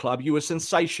football club, you were a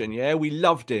sensation, yeah? We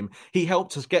loved him. He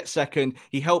helped us get second.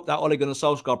 He helped that Ole Gunnar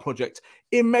Solskjaer project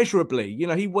immeasurably.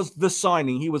 He was the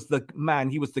signing. He was the man.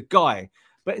 He was the guy.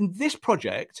 But in this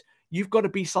project, you've got to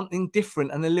be something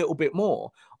different and a little bit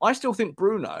more. I still think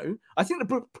I think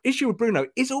the issue with Bruno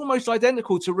is almost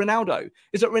identical to Ronaldo,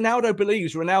 is that Ronaldo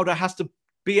believes Ronaldo has to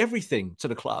be everything to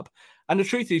the club. And the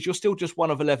truth is, you're still just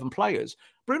one of 11 players.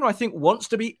 Bruno, I think, wants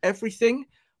to be everything,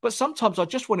 but sometimes I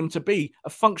just want him to be a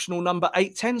functional number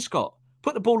 8-10, Scott.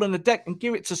 Put the ball on the deck and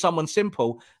give it to someone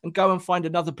simple and go and find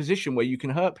another position where you can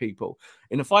hurt people.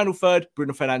 In the final third,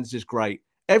 Bruno Fernandes is great.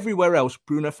 Everywhere else,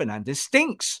 Bruno Fernandes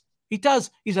stinks. He does.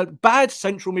 He's a bad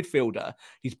central midfielder.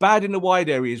 He's bad in the wide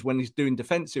areas when he's doing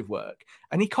defensive work.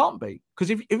 And he can't be. Because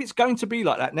if it's going to be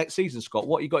like that next season, Scott,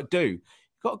 what you got to do?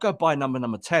 You've got to go buy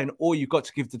number 10, or you've got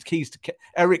to give the keys to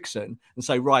Eriksen and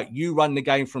say, right, you run the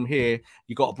game from here.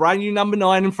 You've got a brand new number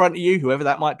 9 in front of you, whoever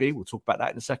that might be. We'll talk about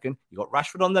that in a second. You've got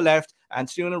Rashford on the left,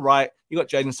 Antony on the right. You've got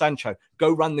Jadon Sancho.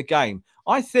 Go run the game.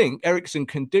 I think Eriksen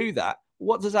can do that.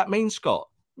 What does that mean, Scott?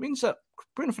 It means that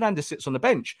Bruno Fernandes sits on the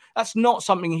bench. That's not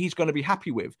something he's going to be happy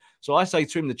with. So I say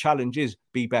to him, the challenge is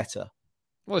be better.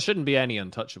 Well, there shouldn't be any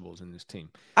untouchables in this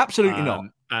team. Absolutely not.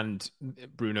 And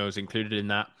Bruno's included in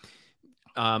that.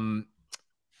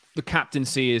 The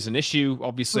captaincy is an issue,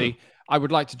 obviously. I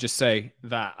would like to just say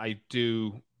that I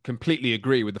do completely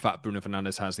agree with the fact Bruno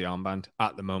Fernandes has the armband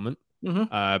at the moment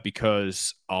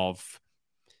because of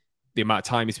the amount of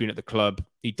time he's been at the club.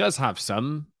 He does have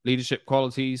some leadership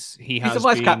qualities. He's a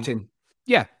vice captain.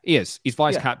 Yeah, he is. He's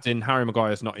vice captain. Harry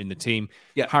Maguire's not in the team.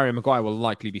 Yeah. Harry Maguire will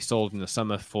likely be sold in the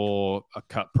summer for a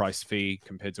cut price fee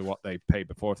compared to what they paid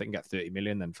before. If they can get 30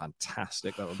 million, then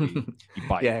fantastic. That would be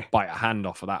you bite a hand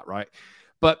off of that, right?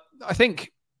 But I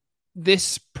think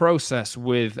this process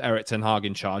with Erik ten Hag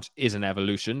in charge is an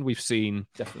evolution. We've seen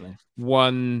definitely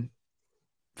one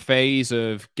phase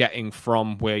of getting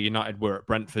from where United were at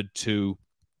Brentford to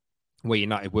where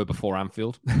United were before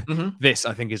Anfield. This,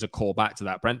 I think, is a call back to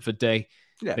that Brentford day.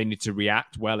 Yeah. They need to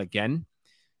react well again.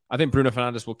 I think Bruno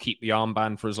Fernandes will keep the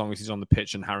armband for as long as he's on the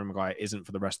pitch and Harry Maguire isn't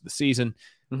for the rest of the season.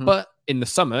 But in the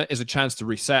summer is a chance to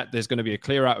reset. There's going to be a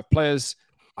clear out of players.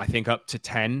 I think up to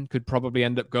 10 could probably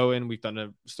end up going. We've done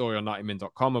a story on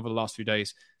 90min.com over the last few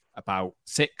days about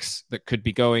 6 that could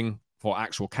be going for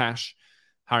actual cash.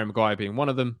 Harry Maguire being one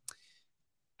of them.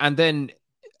 And then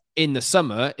in the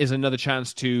summer is another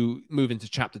chance to move into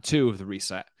chapter 2 of the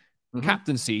reset.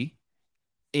 Captaincy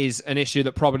is an issue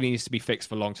that probably needs to be fixed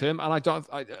for long term. And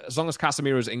as long as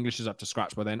Casemiro's English is up to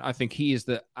scratch by then, I think he is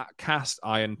the cast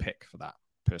iron pick for that,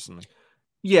 personally.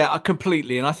 Yeah,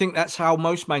 completely. And I think that's how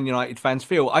most Man United fans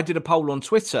feel. I did a poll on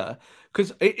Twitter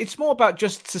because it's more about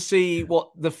just to see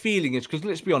what the feeling is. Because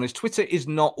let's be honest, Twitter is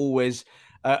not always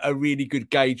a really good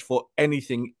gauge for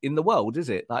anything in the world, is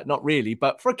it? Like, not really.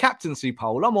 But for a captaincy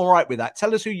poll, I'm all right with that.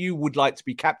 Tell us who you would like to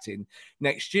be captain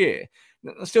next year.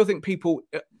 I still think people,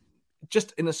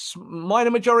 just in a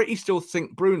minor majority, still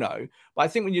think Bruno. But I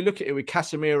think when you look at it with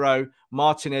Casemiro,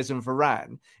 Martinez and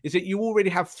Varane, is that you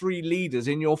already have 3 leaders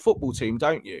in your football team,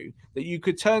 don't you, that you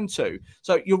could turn to.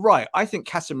 So you're right. I think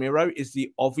Casemiro is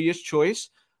the obvious choice,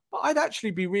 but I'd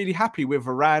actually be really happy with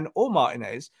Varane or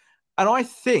Martinez. And I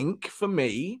think, for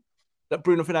me, that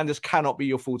Bruno Fernandes cannot be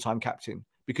your full-time captain.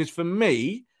 Because for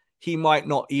me, he might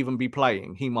not even be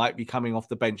playing. He might be coming off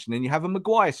the bench. And then you have a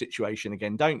Maguire situation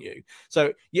again, don't you?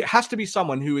 So it has to be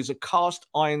someone who is a cast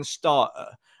iron starter.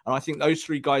 And I think those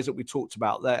 3 guys that we talked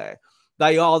about there,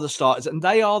 they are the starters. And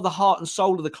they are the heart and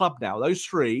soul of the club now. Those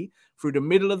 3, through the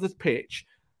middle of the pitch,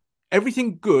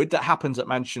 everything good that happens at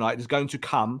Manchester United is going to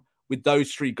come with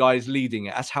those 3 guys leading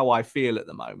it. That's how I feel at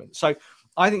the moment. So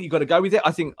I think you've got to go with it.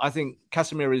 I think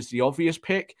Casemiro is the obvious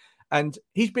pick. And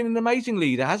he's been an amazing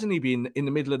leader, hasn't he, been in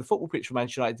the middle of the football pitch for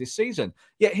Manchester United this season?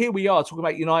 Yet here we are talking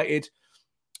about United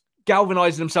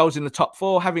galvanising themselves in the top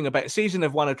 4, having a better season.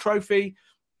 They've won a trophy.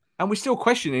 And we're still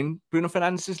questioning Bruno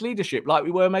Fernandes' leadership like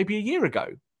we were maybe a year ago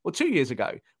or 2 years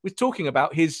ago. We're talking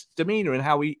about his demeanour and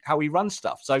how he runs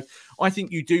stuff. So I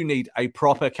think you do need a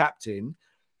proper captain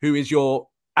who is your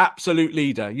absolute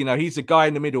leader. You know, he's the guy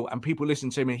in the middle and people listen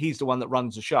to him and he's the one that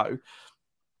runs the show.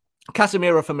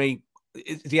 Casemiro, for me,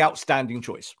 is the outstanding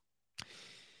choice.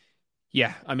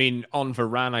 Yeah, I mean, on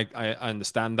Varane, I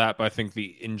understand that, but I think the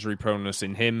injury proneness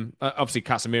in him, obviously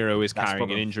Casemiro is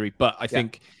carrying an injury, but I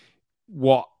think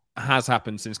what has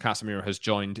happened since Casemiro has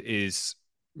joined is,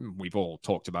 we've all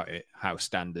talked about it, how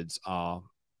standards are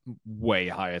way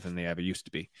higher than they ever used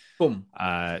to be. Boom.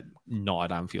 Not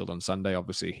at Anfield on Sunday,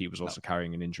 obviously. He was also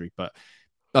carrying an injury, but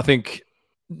I think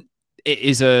it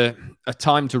is a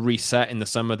time to reset in the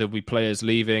summer. There'll be players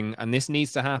leaving, and this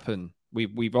needs to happen.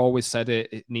 We've always said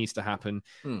it needs to happen.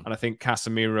 And I think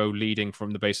Casemiro leading from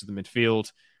the base of the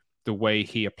midfield, the way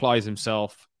he applies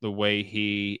himself, the way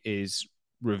he is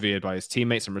revered by his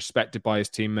teammates and respected by his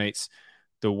teammates,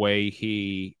 the way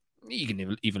he You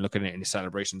can even look at it in his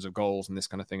celebrations of goals and this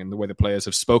kind of thing, and the way the players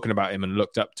have spoken about him and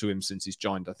looked up to him since he's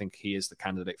joined. I think he is the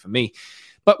candidate for me,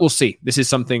 but we'll see. This is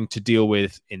something to deal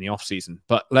with in the off season.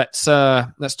 But let's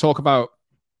talk about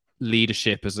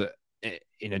leadership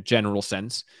in a general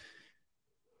sense.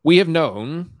 We have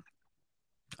known,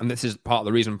 and this is part of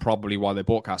the reason probably why they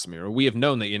bought Casemiro. We have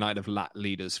known that United have lacked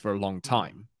leaders for a long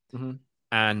time,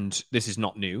 and this is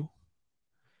not new.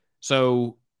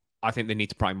 So I think they need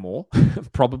to prime more,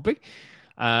 probably.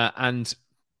 And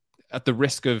at the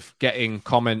risk of getting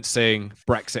comments saying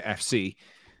Brexit FC,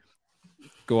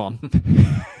 go on.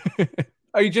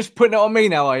 Are you just putting it on me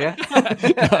now, are you?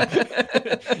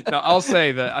 No, I'll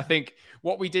say that I think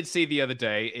what we did see the other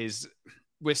day is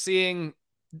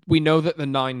we know that the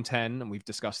 9-10, and we've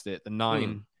discussed it, the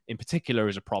 9 in particular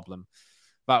is a problem.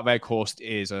 Wout Weghorst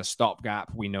is a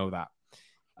stopgap. We know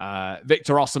that.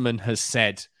 Victor Osimhen has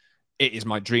said, it is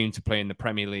my dream to play in the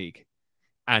Premier League.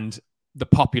 And the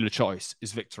popular choice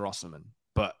is Victor Osimhen.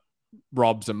 But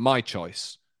Rob's and my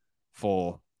choice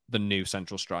for the new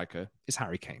central striker is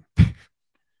Harry Kane.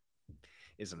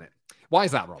 Isn't it? Why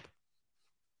is that, Rob?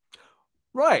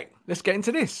 Right, let's get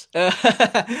into this. This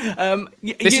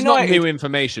is not new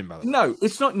information, by the way. No,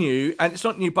 it's not new, and it's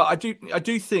not new. But I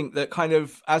do think that kind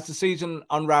of as the season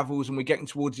unravels and we're getting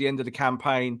towards the end of the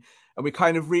campaign, and we're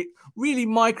kind of really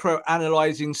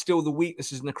micro-analysing still the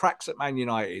weaknesses and the cracks at Man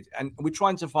United, and we're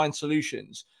trying to find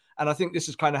solutions. And I think this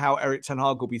is kind of how Erik ten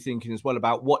Hag will be thinking as well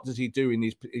about what does he do in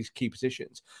these key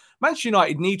positions. Manchester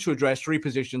United need to address 3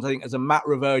 positions, I think, as a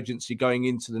matter of urgency going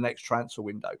into the next transfer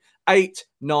window. 8,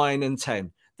 9 and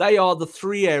 10. They are the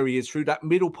 3 areas through that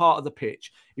middle part of the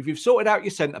pitch. If you've sorted out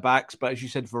your centre-backs, but as you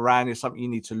said, Varane is something you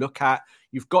need to look at.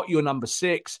 You've got your number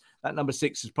 6. That number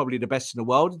 6 is probably the best in the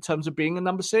world in terms of being a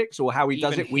number 6 or how he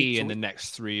does it. He in the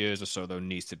next 3 years or so, though,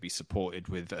 needs to be supported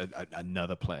with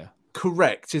another player.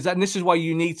 Correct. And this is why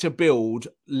you need to build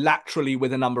laterally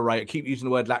with a number 8. I keep using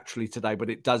the word laterally today, but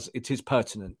it is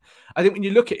pertinent. I think when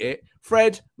you look at it,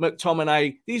 Fred,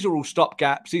 McTominay, these are all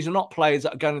stopgaps. These are not players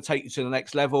that are going to take you to the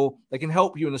next level. They can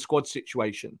help you in a squad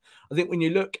situation. I think when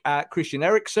you look at Christian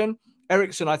Eriksen,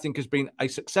 I think has been a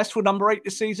successful number 8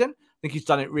 this season. I think he's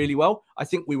done it really well. I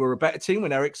think we were a better team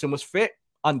when Eriksen was fit.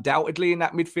 Undoubtedly in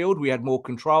that midfield, we had more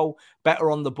control,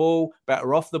 better on the ball,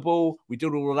 better off the ball. We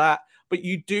did all of that. But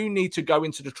you do need to go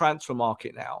into the transfer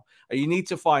market now. You need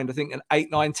to find, I think, an 8,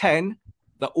 9, 10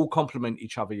 that all complement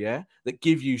each other, that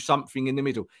give you something in the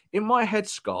middle. In my head,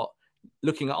 Scott,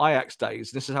 looking at Ajax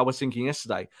days, this is how I was thinking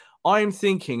yesterday, I'm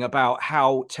thinking about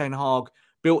how Ten Hag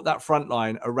built that front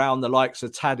line around the likes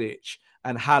of Tadic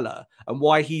and Haller and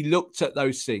why he looked at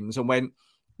those things and went,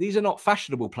 these are not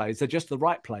fashionable players, they're just the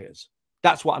right players.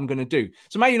 That's what I'm going to do.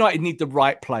 So Man United need the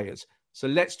right players. So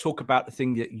let's talk about the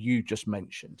thing that you just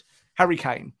mentioned, Harry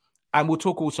Kane. And we'll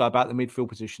talk also about the midfield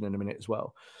position in a minute as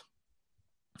well.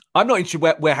 I'm not interested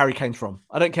where Harry Kane's from.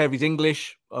 I don't care if he's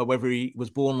English or whether he was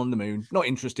born on the moon. Not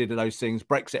interested in those things.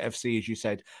 Brexit FC, as you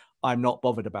said, I'm not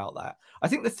bothered about that. I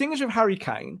think the thing is with Harry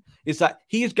Kane is that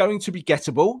he is going to be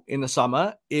gettable in the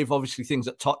summer if obviously things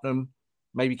at Tottenham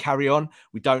maybe carry on.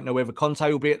 We don't know whether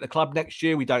Conte will be at the club next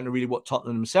year. We don't know really what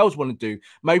Tottenham themselves want to do.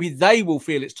 Maybe they will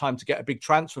feel it's time to get a big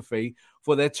transfer fee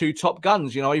for their 2 top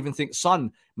guns. I even think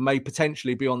Son may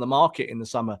potentially be on the market in the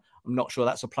summer. I'm not sure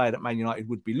that's a player that Man United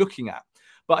would be looking at.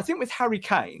 But I think with Harry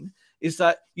Kane is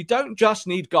that you don't just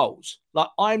need goals. Like,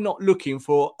 I'm not looking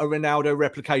for a Ronaldo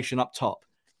replication up top.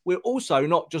 We're also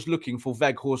not just looking for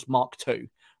Weghorst Mark II.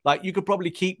 Like, you could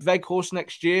probably keep Weghorst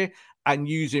next year and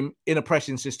use him in a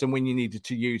pressing system when you needed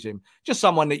to use him. Just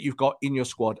someone that you've got in your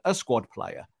squad, a squad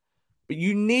player. But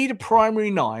you need a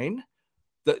primary 9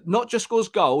 that not just scores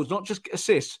goals, not just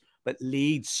assists, but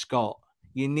leads, Scott.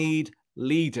 You need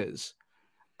leaders.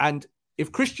 And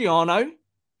if Cristiano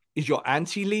is your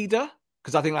anti-leader,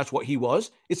 because I think that's what he was,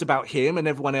 it's about him and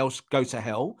everyone else go to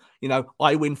hell.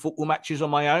 I win football matches on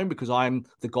my own because I'm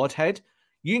the Godhead.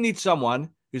 You need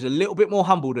someone who's a little bit more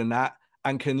humble than that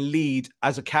and can lead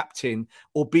as a captain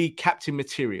or be captain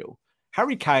material.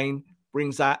 Harry Kane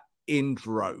brings that in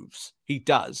droves. He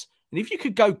does. And if you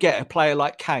could go get a player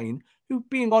like Kane, who,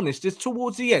 being honest, is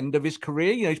towards the end of his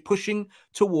career, he's pushing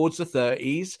towards the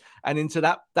 30s and into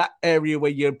that area where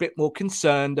you're a bit more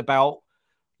concerned about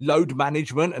load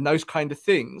management and those kind of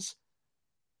things.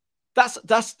 That's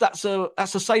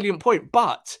a salient point,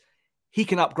 but he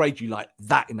can upgrade you like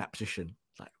that in that position.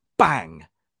 Like, bang.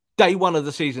 Day 1 of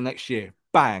the season next year,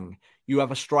 bang, you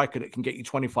have a striker that can get you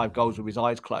 25 goals with his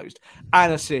eyes closed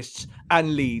and assists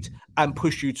and lead and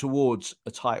push you towards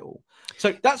a title.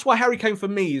 So that's why Harry Kane for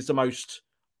me is the most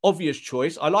obvious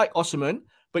choice. I like Osimhen,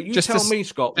 but you tell me,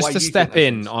 Scott, just why to you step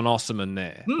in things. on Osimhen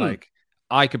there. Like,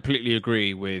 I completely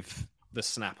agree with the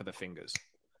snap of the fingers.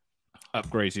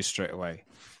 Upgrades you straight away.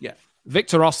 Yeah.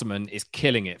 Victor Osimhen is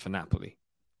killing it for Napoli.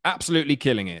 Absolutely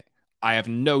killing it. I have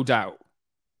no doubt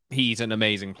he's an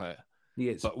amazing player. He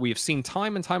is. But we have seen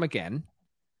time and time again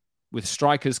with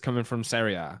strikers coming from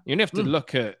Serie A. You only have to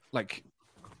look at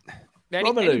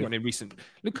anyone in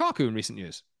Lukaku in recent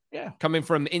years. Yeah. Coming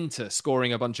from Inter,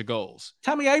 scoring a bunch of goals.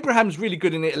 Tammy Abraham's really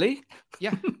good in Italy.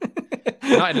 Yeah.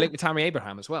 United linked with Tammy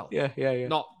Abraham as well. Yeah.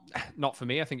 Not for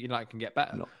me. I think United can get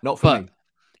better. Not for me.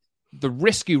 The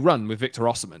risk you run with Victor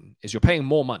Osimhen is you're paying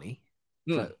more money.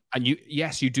 And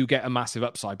you do get a massive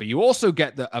upside, but you also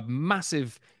get a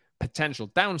massive potential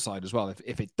downside as well.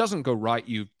 If it doesn't go right,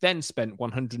 you've then spent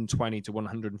 120 to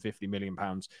 150 million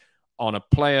pounds on a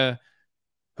player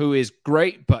who is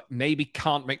great, but maybe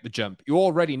can't make the jump. You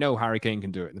already know Harry Kane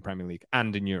can do it in the Premier League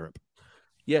and in Europe.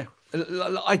 Yeah.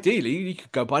 Ideally, you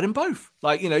could go buy them both.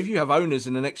 If you have owners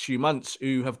in the next few months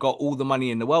who have got all the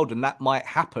money in the world, and that might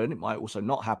happen, it might also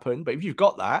not happen. But if you've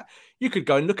got that, you could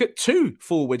go and look at 2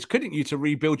 forwards, couldn't you, to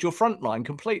rebuild your front line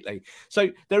completely?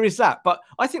 So there is that. But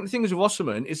I think the thing is with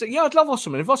Osimhen is that, I'd love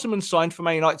Osimhen. If Osimhen signed for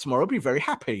Man United tomorrow, I'd be very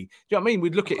happy. Do you know what I mean?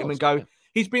 We'd look at him and go,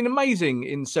 he's been amazing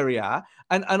in Serie A.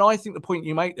 And I think the point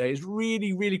you make there is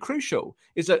really, really crucial,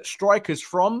 is that strikers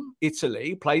from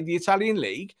Italy, played the Italian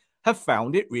league, have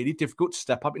found it really difficult to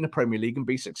step up in the Premier League and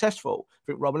be successful.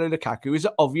 I think Romelu Lukaku is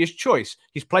an obvious choice.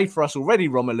 He's played for us already,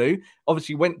 Romelu.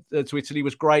 Obviously went to Italy,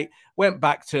 was great. Went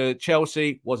back to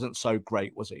Chelsea, wasn't so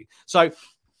great, was he? So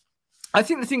I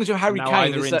think the thing is with Harry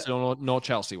Kane is that... nor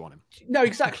Chelsea want him. No,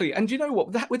 exactly. And do you know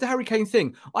what? With the Harry Kane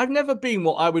thing, I've never been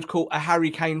what I would call a Harry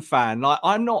Kane fan.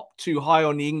 I'm not too high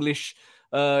on the English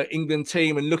England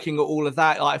team and looking at all of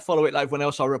that. I follow it like everyone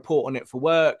else. I report on it for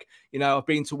work. I've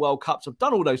been to World Cups. I've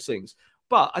done all those things.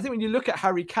 But I think when you look at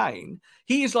Harry Kane,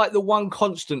 he is like the one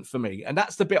constant for me. And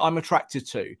that's the bit I'm attracted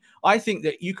to. I think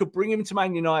that you could bring him to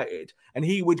Man United and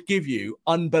he would give you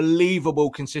unbelievable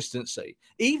consistency.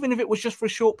 Even if it was just for a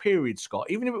short period, Scott,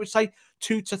 even if it would say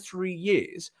 2 to 3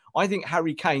 years, I think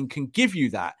Harry Kane can give you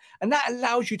that. And that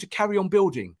allows you to carry on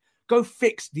building. Go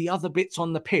fix the other bits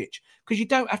on the pitch because you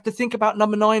don't have to think about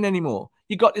number 9 anymore.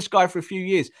 You got this guy for a few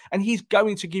years and he's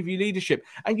going to give you leadership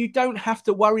and you don't have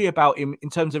to worry about him in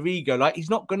terms of ego. Like he's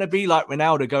not going to be like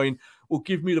Ronaldo going, well,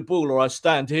 give me the ball or I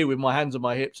stand here with my hands on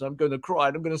my hips and I'm going to cry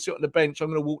and I'm going to sit on the bench. I'm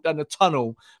going to walk down the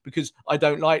tunnel because I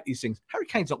don't like these things. Harry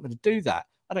Kane's not going to do that.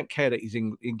 I don't care that he's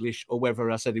English or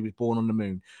whether I said he was born on the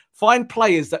moon. Find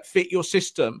players that fit your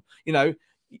system.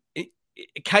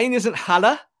 Kane isn't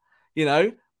Haller,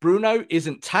 Bruno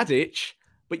isn't Tadic,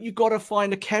 but you've got to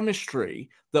find a chemistry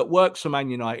that works for Man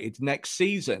United next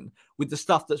season with the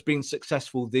stuff that's been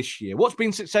successful this year. What's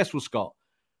been successful, Scott?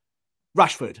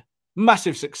 Rashford,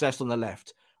 massive success on the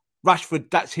left. Rashford,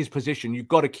 that's his position. You've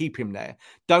got to keep him there.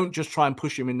 Don't just try and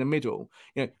push him in the middle.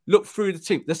 Look through the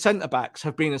team. The centre-backs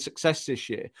have been a success this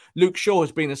year. Luke Shaw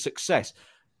has been a success.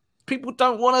 People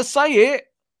don't want to say it,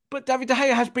 but David De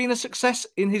Gea has been a success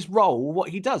in his role, what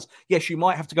he does. Yes, you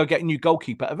might have to go get a new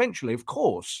goalkeeper eventually, of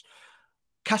course.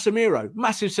 Casemiro,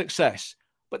 massive success.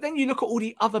 But then you look at all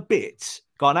the other bits.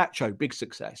 Garnacho, big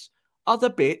success. Other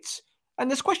bits,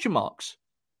 and there's question marks.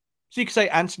 So you could say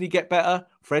Anthony get better,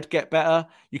 Fred get better.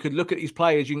 You could look at these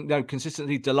players,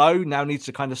 consistently. Delo now needs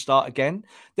to kind of start again.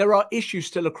 There are issues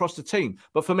still across the team.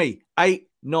 But for me, 8,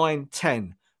 9,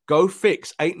 10. Go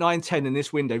fix 8, 9, 10 in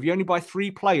this window. If you only buy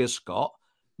 3 players, Scott,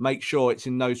 make sure it's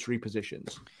in those 3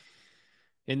 positions.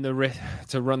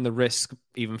 To run the risk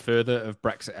even further of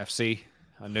Brexit FC,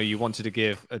 I know you wanted to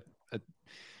give a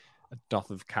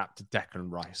doth of cap to Declan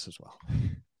Rice as well.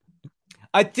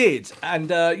 I did, and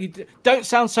you don't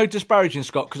sound so disparaging,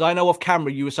 Scott, because I know off camera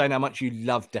you were saying how much you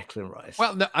love Declan Rice.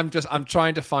 Well, no, I'm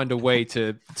trying to find a way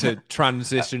to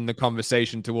transition the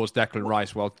conversation towards Declan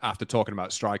Rice after talking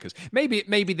about strikers.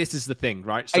 Maybe this is the thing,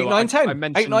 right? So 8, 9,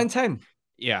 10. 8, 9, 10.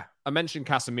 Yeah, I mentioned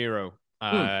Casemiro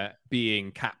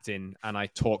being captain, and I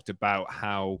talked about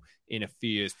how in a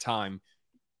few years' time,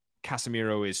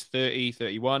 Casemiro is 30,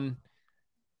 31.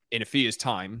 In a few years'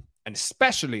 time, and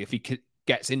especially if he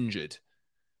gets injured,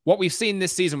 what we've seen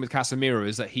this season with Casemiro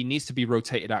is that he needs to be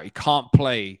rotated out. He can't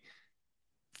play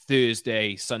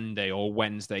Thursday, Sunday, or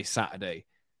Wednesday, Saturday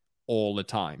all the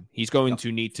time. He's going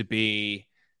to need to be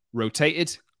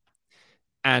rotated.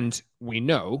 And we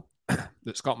know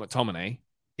that Scott McTominay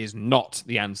is not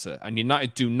the answer. And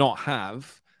United do not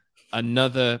have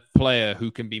another player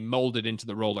who can be molded into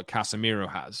the role that Casemiro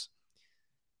has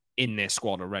in their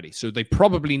squad already. So they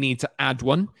probably need to add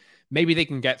one. Maybe they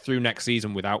can get through next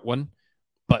season without one.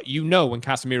 But when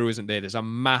Casemiro isn't there, there's a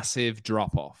massive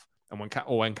drop-off. And when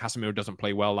Casemiro doesn't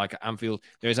play well, like at Anfield,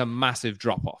 there's a massive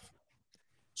drop-off.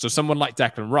 So someone like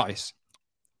Declan Rice,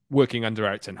 working under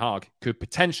Erik ten Hag, could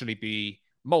potentially be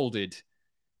molded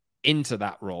into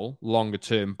that role longer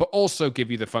term, but also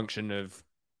give you the function of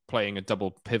playing a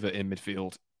double pivot in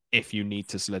midfield if you need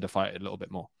to solidify it a little bit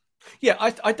more. Yeah,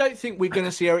 I don't think we're going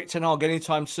to see Erik ten Hag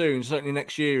anytime soon, certainly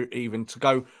next year even, to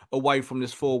go away from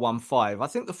this 4-1-5. I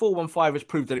think the 4-1-5 has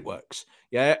proved that it works.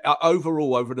 Yeah,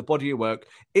 overall, over the body of work,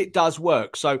 it does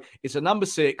work. So it's a number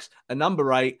 6, a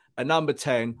number 8, a number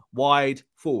 10, wide,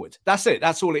 forward. That's it.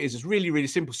 That's all it is. It's really, really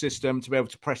simple system to be able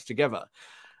to press together.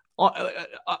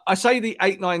 I say the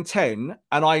 8, 9, 10,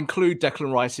 and I include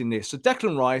Declan Rice in this. So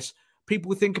Declan Rice,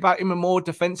 people think about him in more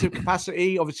defensive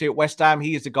capacity. Obviously at West Ham,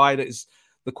 he is the guy that is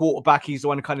the quarterback. He's the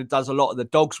one who kind of does a lot of the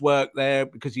dog's work there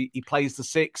because he plays the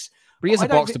 6. But he is a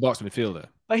box-to-box midfielder.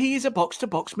 But he is a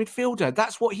box-to-box midfielder.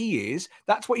 That's what he is.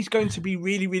 That's what he's going to be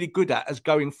really, really good at as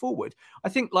going forward. I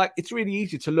think it's really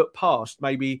easy to look past,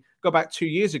 maybe go back 2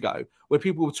 years ago, where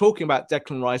people were talking about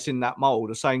Declan Rice in that mould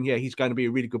or saying, yeah, he's going to be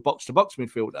a really good box-to-box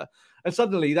midfielder. And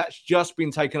suddenly that's just been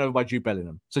taken over by Jude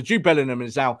Bellingham. So Jude Bellingham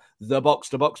is now the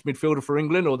box-to-box midfielder for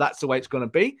England, or that's the way it's going to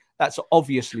be. That's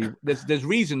obviously, there's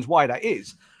reasons why that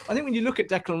is. I think when you look at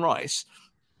Declan Rice,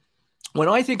 when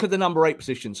I think of the number 8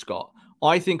 position, Scott,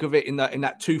 I think of it in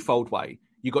that twofold way.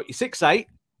 You got your 6-8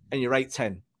 and your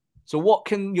 8-10. So what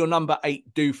can your number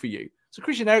 8 do for you? So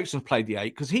Christian Eriksen's played the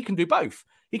 8 because he can do both.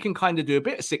 He can kind of do a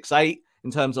bit of 6-8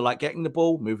 in terms of getting the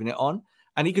ball, moving it on.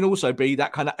 And he can also be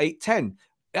that kind of 8-10.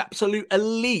 Absolute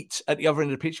elite at the other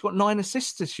end of the pitch. He's got 9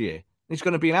 assists this year. He's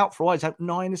going to be out for a while. He's had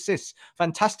 9 assists.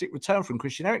 Fantastic return from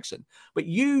Christian Eriksen. But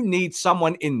you need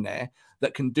someone in there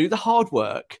that can do the hard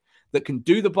work, that can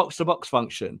do the box-to-box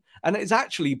function, and is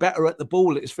actually better at the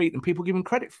ball at his feet than people give him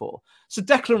credit for. So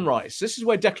Declan Rice, this is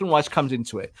where Declan Rice comes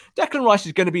into it. Declan Rice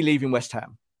is going to be leaving West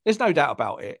Ham. There's no doubt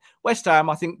about it. West Ham,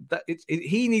 I think that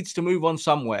he needs to move on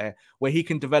somewhere where he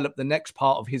can develop the next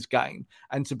part of his game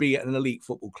and to be at an elite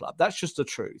football club. That's just the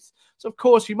truth. So, of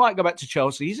course, he might go back to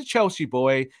Chelsea. He's a Chelsea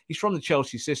boy. He's from the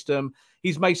Chelsea system.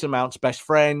 He's Mason Mount's best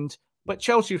friend. But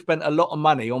Chelsea have spent a lot of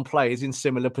money on players in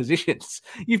similar positions.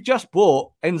 You've just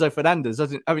bought Enzo Fernandez,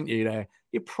 haven't you, there?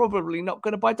 You're probably not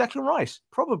going to buy Declan Rice.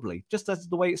 Probably, just as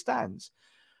the way it stands.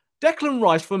 Declan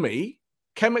Rice, for me,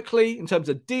 chemically, in terms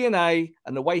of DNA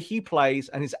and the way he plays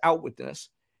and his outwardness,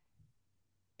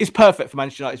 is perfect for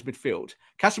Manchester United's midfield.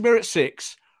 Casemiro at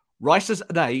 6, Rice as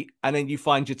an 8, and then you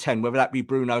find your 10, whether that be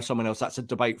Bruno or someone else. That's a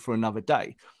debate for another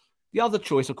day. The other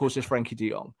choice, of course, is Frankie de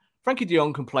Jong. Frankie de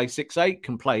Jong can play 6-8,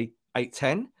 can play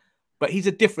 8-10, but he's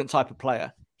a different type of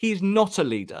player. He's not a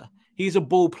leader. He's a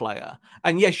ball player.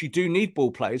 And yes, you do need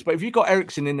ball players, but if you've got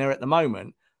Eriksen in there at the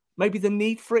moment, maybe the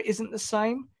need for it isn't the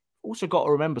same. Also got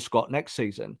to remember, Scott, next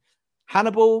season,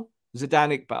 Hannibal,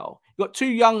 Zidane, Iqbal. You've got 2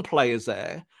 young players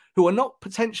there who are not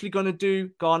potentially going to do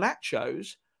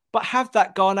Garnacho's, but have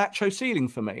that Garnacho ceiling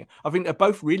for me. I think they're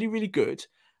both really, really good,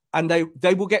 and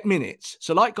they will get minutes.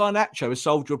 So like Garnacho has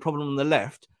solved your problem on the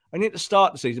left, and at the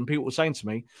start of the season, people were saying to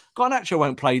me, Garnacho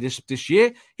won't play this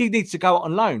year. He needs to go out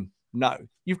on loan. No,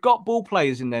 you've got ball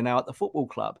players in there now at the football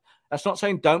club. That's not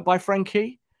saying don't buy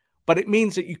Frankie, but it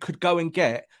means that you could go and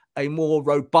get a more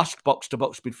robust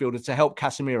box-to-box midfielder to help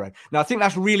Casemiro. Now, I think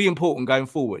that's really important going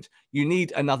forward. You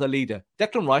need another leader.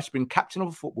 Declan Rice has been captain of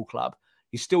a football club.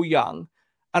 He's still young.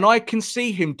 And I can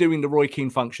see him doing the Roy Keane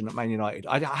function at Man United.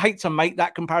 I hate to make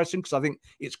that comparison because I think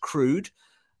it's crude.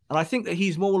 And I think that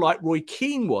he's more like Roy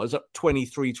Keane was at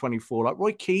 23, 24. Like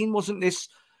Roy Keane wasn't this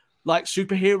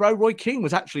superhero. Roy Keane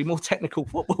was actually a more technical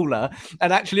footballer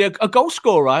and actually a goal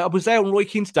scorer. I was there on Roy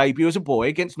Keane's debut as a boy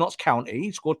against Notts County.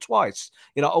 He scored twice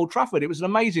at Old Trafford. It was an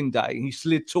amazing day. He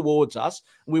slid towards us.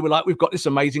 And we were like, we've got this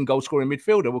amazing goal scoring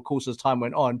midfielder. Of course, as time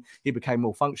went on, he became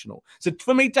more functional. So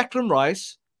for me, Declan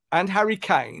Rice and Harry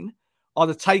Kane are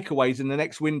the takeaways in the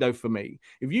next window for me.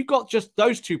 If you got just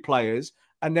those 2 players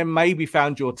and then maybe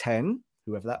found your 10,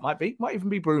 whoever that might be, might even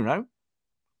be Bruno,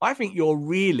 I think you're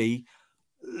really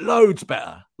loads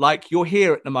better. Like you're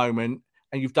here at the moment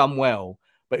and you've done well.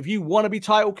 But if you want to be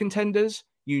title contenders,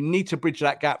 you need to bridge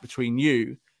that gap between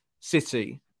you,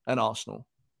 City, and Arsenal.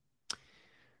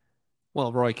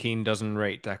 Well, Roy Keane doesn't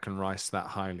rate Declan Rice that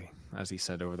highly, as he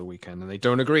said over the weekend. And they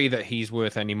don't agree that he's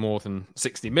worth any more than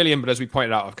 60 million. But as we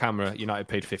pointed out off camera, United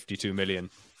paid 52 million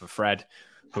for Fred,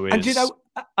 who is... And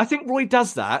I think Roy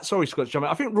does that. Sorry, Scott.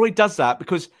 I think Roy does that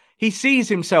because he sees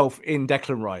himself in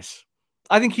Declan Rice.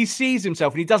 I think he sees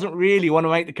himself and he doesn't really want to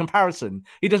make the comparison.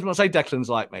 He doesn't want to say Declan's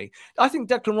like me. I think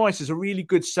Declan Rice is a really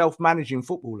good self-managing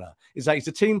footballer. Is that he's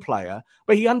a team player,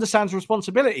 but he understands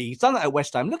responsibility. He's done that at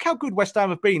West Ham. Look how good West Ham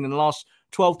have been in the last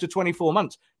 12 to 24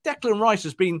 months. Declan Rice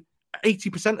has been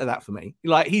 80% of that for me.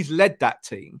 Like, he's led that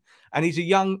team, and he's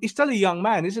still a young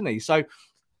man, isn't he? So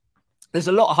there's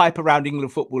a lot of hype around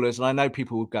England footballers, and I know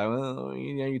people will go, oh,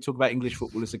 you talk about English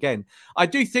footballers again. I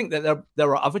do think that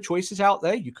there are other choices out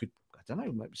there. You could, I don't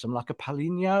know, maybe someone like a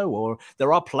Paulinho, or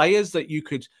there are players that you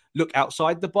could look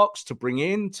outside the box to bring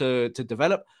in to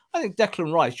develop. I think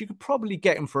Declan Rice, you could probably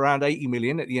get him for around 80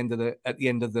 million at the end of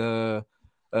the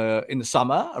in the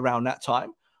summer, around that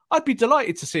time. I'd be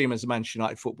delighted to see him as a Manchester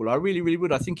United footballer. I really, really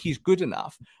would. I think he's good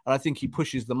enough, and I think he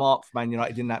pushes the mark for Man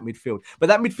United in that midfield. But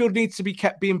that midfield needs to be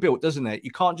kept being built, doesn't it?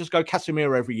 You can't just go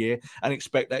Casemiro every year and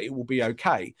expect that it will be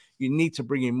okay. You need to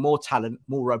bring in more talent,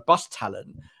 more robust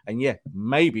talent, and yeah,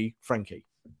 maybe Frankie.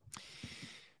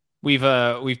 We've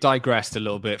digressed a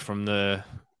little bit from the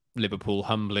Liverpool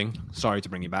humbling. Sorry to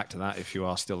bring you back to that if you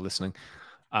are still listening,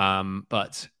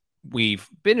 but we've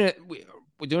been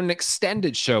we're doing an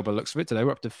extended show, but looks of it today.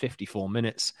 We're up to 54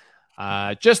 minutes.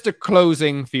 Just a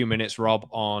closing few minutes, Rob,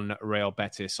 on Real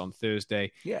Betis on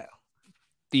Thursday. Yeah.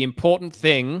 The important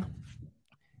thing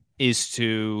is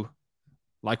to,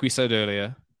 like we said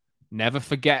earlier, never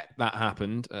forget that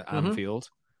happened at Anfield,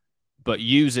 but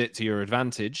use it to your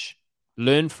advantage,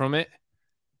 learn from it,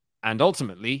 and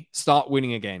ultimately start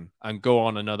winning again and go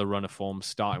on another run of form,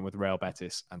 starting with Real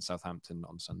Betis and Southampton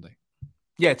on Sunday.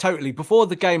 Yeah, totally. Before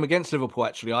the game against Liverpool,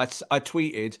 actually, I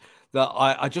tweeted that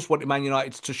I just wanted Man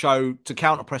United to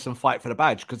counter press and fight for the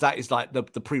badge, because that is like the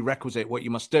prerequisite, what you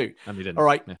must do. And we didn't. All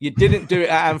right, yeah. You didn't do it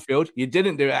at Anfield. You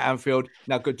didn't do it at Anfield.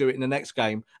 Now go do it in the next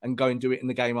game and go and do it in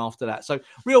the game after that. So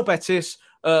Real Betis,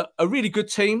 a really good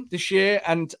team this year,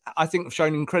 and I think have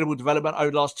shown incredible development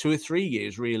over the last 2 or 3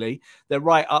 years, really. They're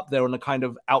right up there on the kind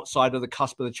of outside of the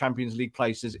cusp of the Champions League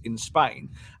places in Spain.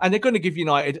 And they're going to give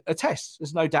United a test.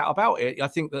 There's no doubt about it. I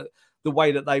think that the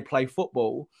way that they play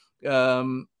football,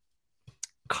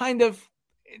 kind of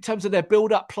in terms of their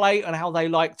build-up play and how they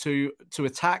like to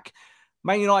attack,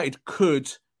 Man United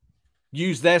could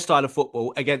use their style of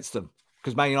football against them,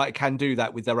 because Man United can do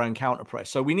that with their own counter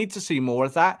press. So we need to see more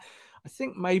of that. I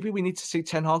think maybe we need to see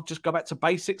Ten Hag just go back to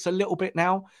basics a little bit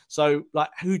now. So,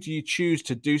 like, who do you choose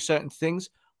to do certain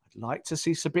things? I'd like to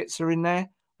see Sabitzer in there.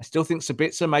 I still think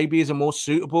Sabitzer maybe is a more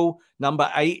suitable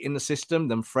number 8 in the system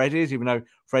than Fred is, even though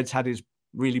Fred's had his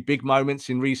really big moments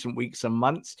in recent weeks and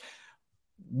months.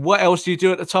 What else do you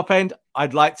do at the top end?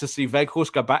 I'd like to see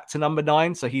Weghorst go back to number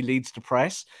 9, so he leads to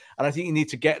press. And I think you need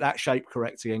to get that shape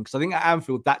correct again, because I think at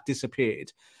Anfield that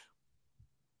disappeared.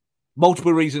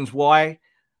 Multiple reasons why,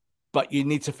 but you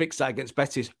need to fix that against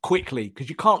Betis quickly, because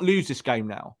you can't lose this game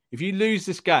now. If you lose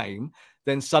this game,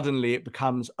 then suddenly it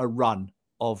becomes a run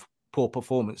of poor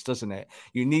performance, doesn't it?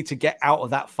 You need to get out of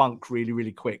that funk really,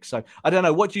 really quick. So I don't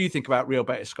know. What do you think about Real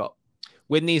Betis, Scott?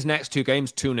 Win these next 2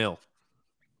 games 2-0.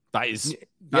 That's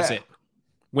it.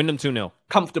 Win them 2-0.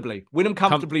 Comfortably. Win them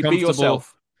comfortably. Be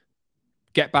yourself.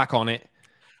 Get back on it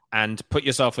and put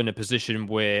yourself in a position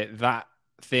where that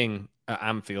thing at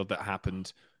Anfield that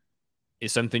happened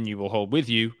is something you will hold with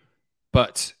you,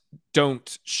 but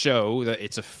don't show that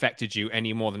it's affected you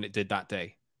any more than it did that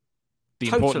day. The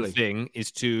important thing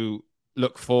is to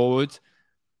look forward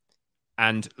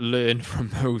and learn from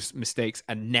those mistakes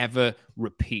and never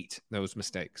repeat those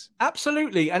mistakes.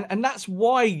 Absolutely. And that's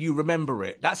why you remember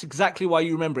it. That's exactly why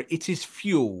you remember it. It is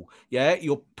fuel. Yeah.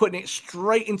 You're putting it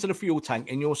straight into the fuel tank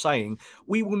and you're saying,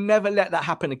 we will never let that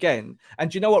happen again.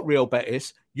 And do you know what, Real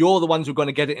Betis? You're the ones who are going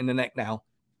to get it in the neck now.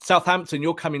 Southampton,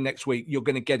 you're coming next week. You're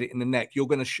going to get it in the neck. We're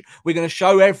going to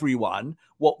show everyone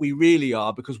what we really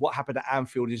are, because what happened at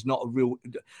Anfield is not a real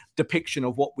depiction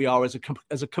of what we are as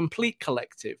a complete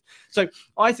collective. So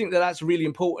I think that that's really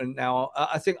important now.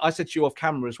 I think I said to you off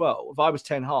camera as well, if I was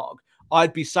Ten Hag,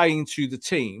 I'd be saying to the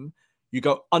team, you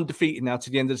go undefeated now to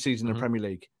the end of the season in the Premier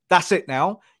League. That's it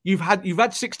now. You've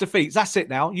had 6 defeats. That's it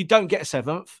now. You don't get a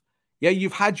 7th. Yeah,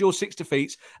 you've had your 6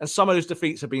 defeats, and some of those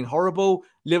defeats have been horrible.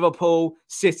 Liverpool,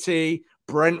 City,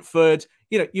 Brentford.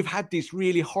 You know, you've had these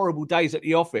really horrible days at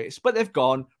the office, but they've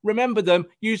gone. Remember them,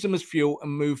 use them as fuel,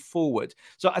 and move forward.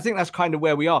 So I think that's kind of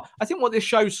where we are. I think what this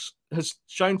show has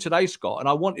shown today, Scott, and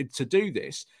I wanted to do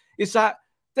this, is that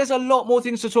there's a lot more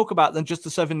things to talk about than just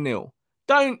the 7-0.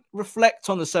 Don't reflect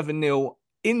on the 7-0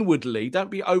 inwardly.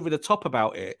 Don't be over the top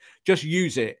about it. Just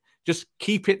use it. Just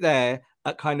keep it there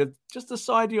at kind of just the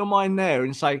side of your mind there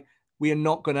and say, we are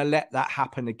not going to let that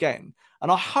happen again.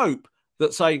 And I hope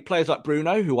that, say, players like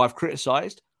Bruno, who I've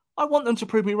criticised, I want them to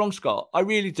prove me wrong, Scott. I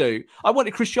really do. I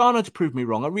wanted Cristiano to prove me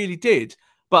wrong. I really did.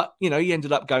 But, you know, he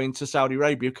ended up going to Saudi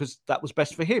Arabia because that was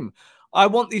best for him. I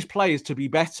want these players to be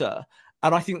better,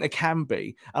 and I think they can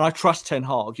be. And I trust Ten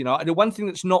Hag. You know, the one thing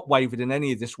that's not wavered in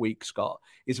any of this week, Scott,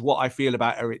 is what I feel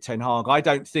about Eric Ten Hag. I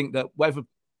don't think that whether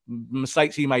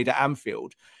mistakes he made at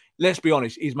Anfield, let's be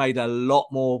honest, he's made a lot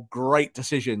more great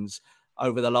decisions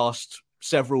over the last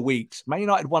several weeks. Man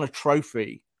United won a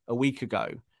trophy a week ago.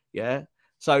 Yeah.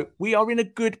 So we are in a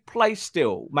good place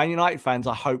still. Man United fans,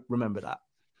 I hope, remember that.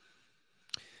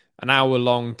 An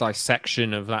hour-long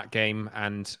dissection of that game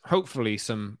and hopefully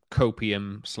some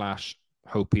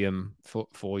copium/hopium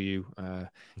for you.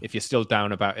 If you're still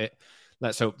down about it,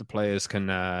 let's hope the players can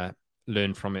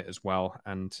learn from it as well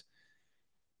and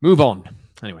move on.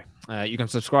 Anyway, you can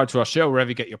subscribe to our show wherever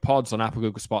you get your pods on Apple,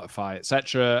 Google, Spotify,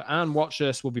 etc. And watch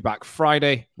us. We'll be back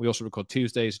Friday. We also record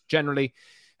Tuesdays generally.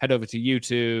 Head over to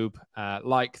YouTube,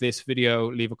 like this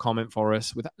video, leave a comment for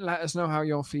us. Let us know how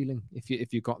you're feeling.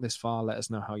 If you got this far, let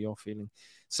us know how you're feeling.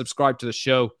 Subscribe to the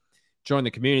show, join the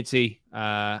community,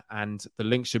 and the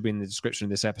link should be in the description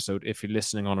of this episode if you're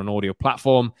listening on an audio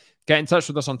platform. Get in touch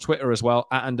with us on Twitter as well,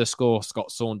 @_Scott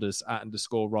Saunders,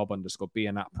 @_Rob_B,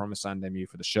 and @PromiseSandMU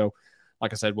for the show.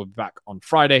 Like I said, we'll be back on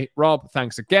Friday. Rob,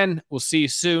 thanks again. We'll see you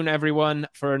soon, everyone,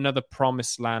 for another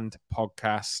Promised Land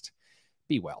podcast.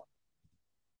 Be well.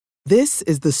 This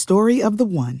is the story of the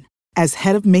one. As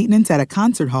head of maintenance at a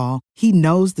concert hall, he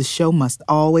knows the show must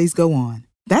always go on.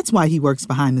 That's why he works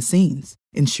behind the scenes,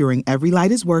 ensuring every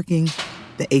light is working,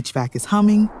 the HVAC is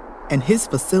humming, and his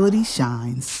facility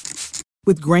shines.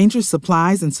 With Grainger's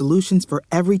supplies and solutions for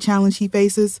every challenge he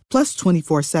faces, plus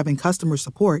 24/7 customer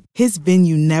support, his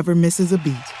venue never misses a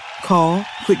beat. Call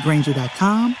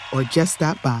quickgrainger.com or just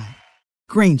stop by.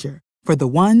 Grainger, for the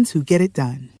ones who get it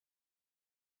done.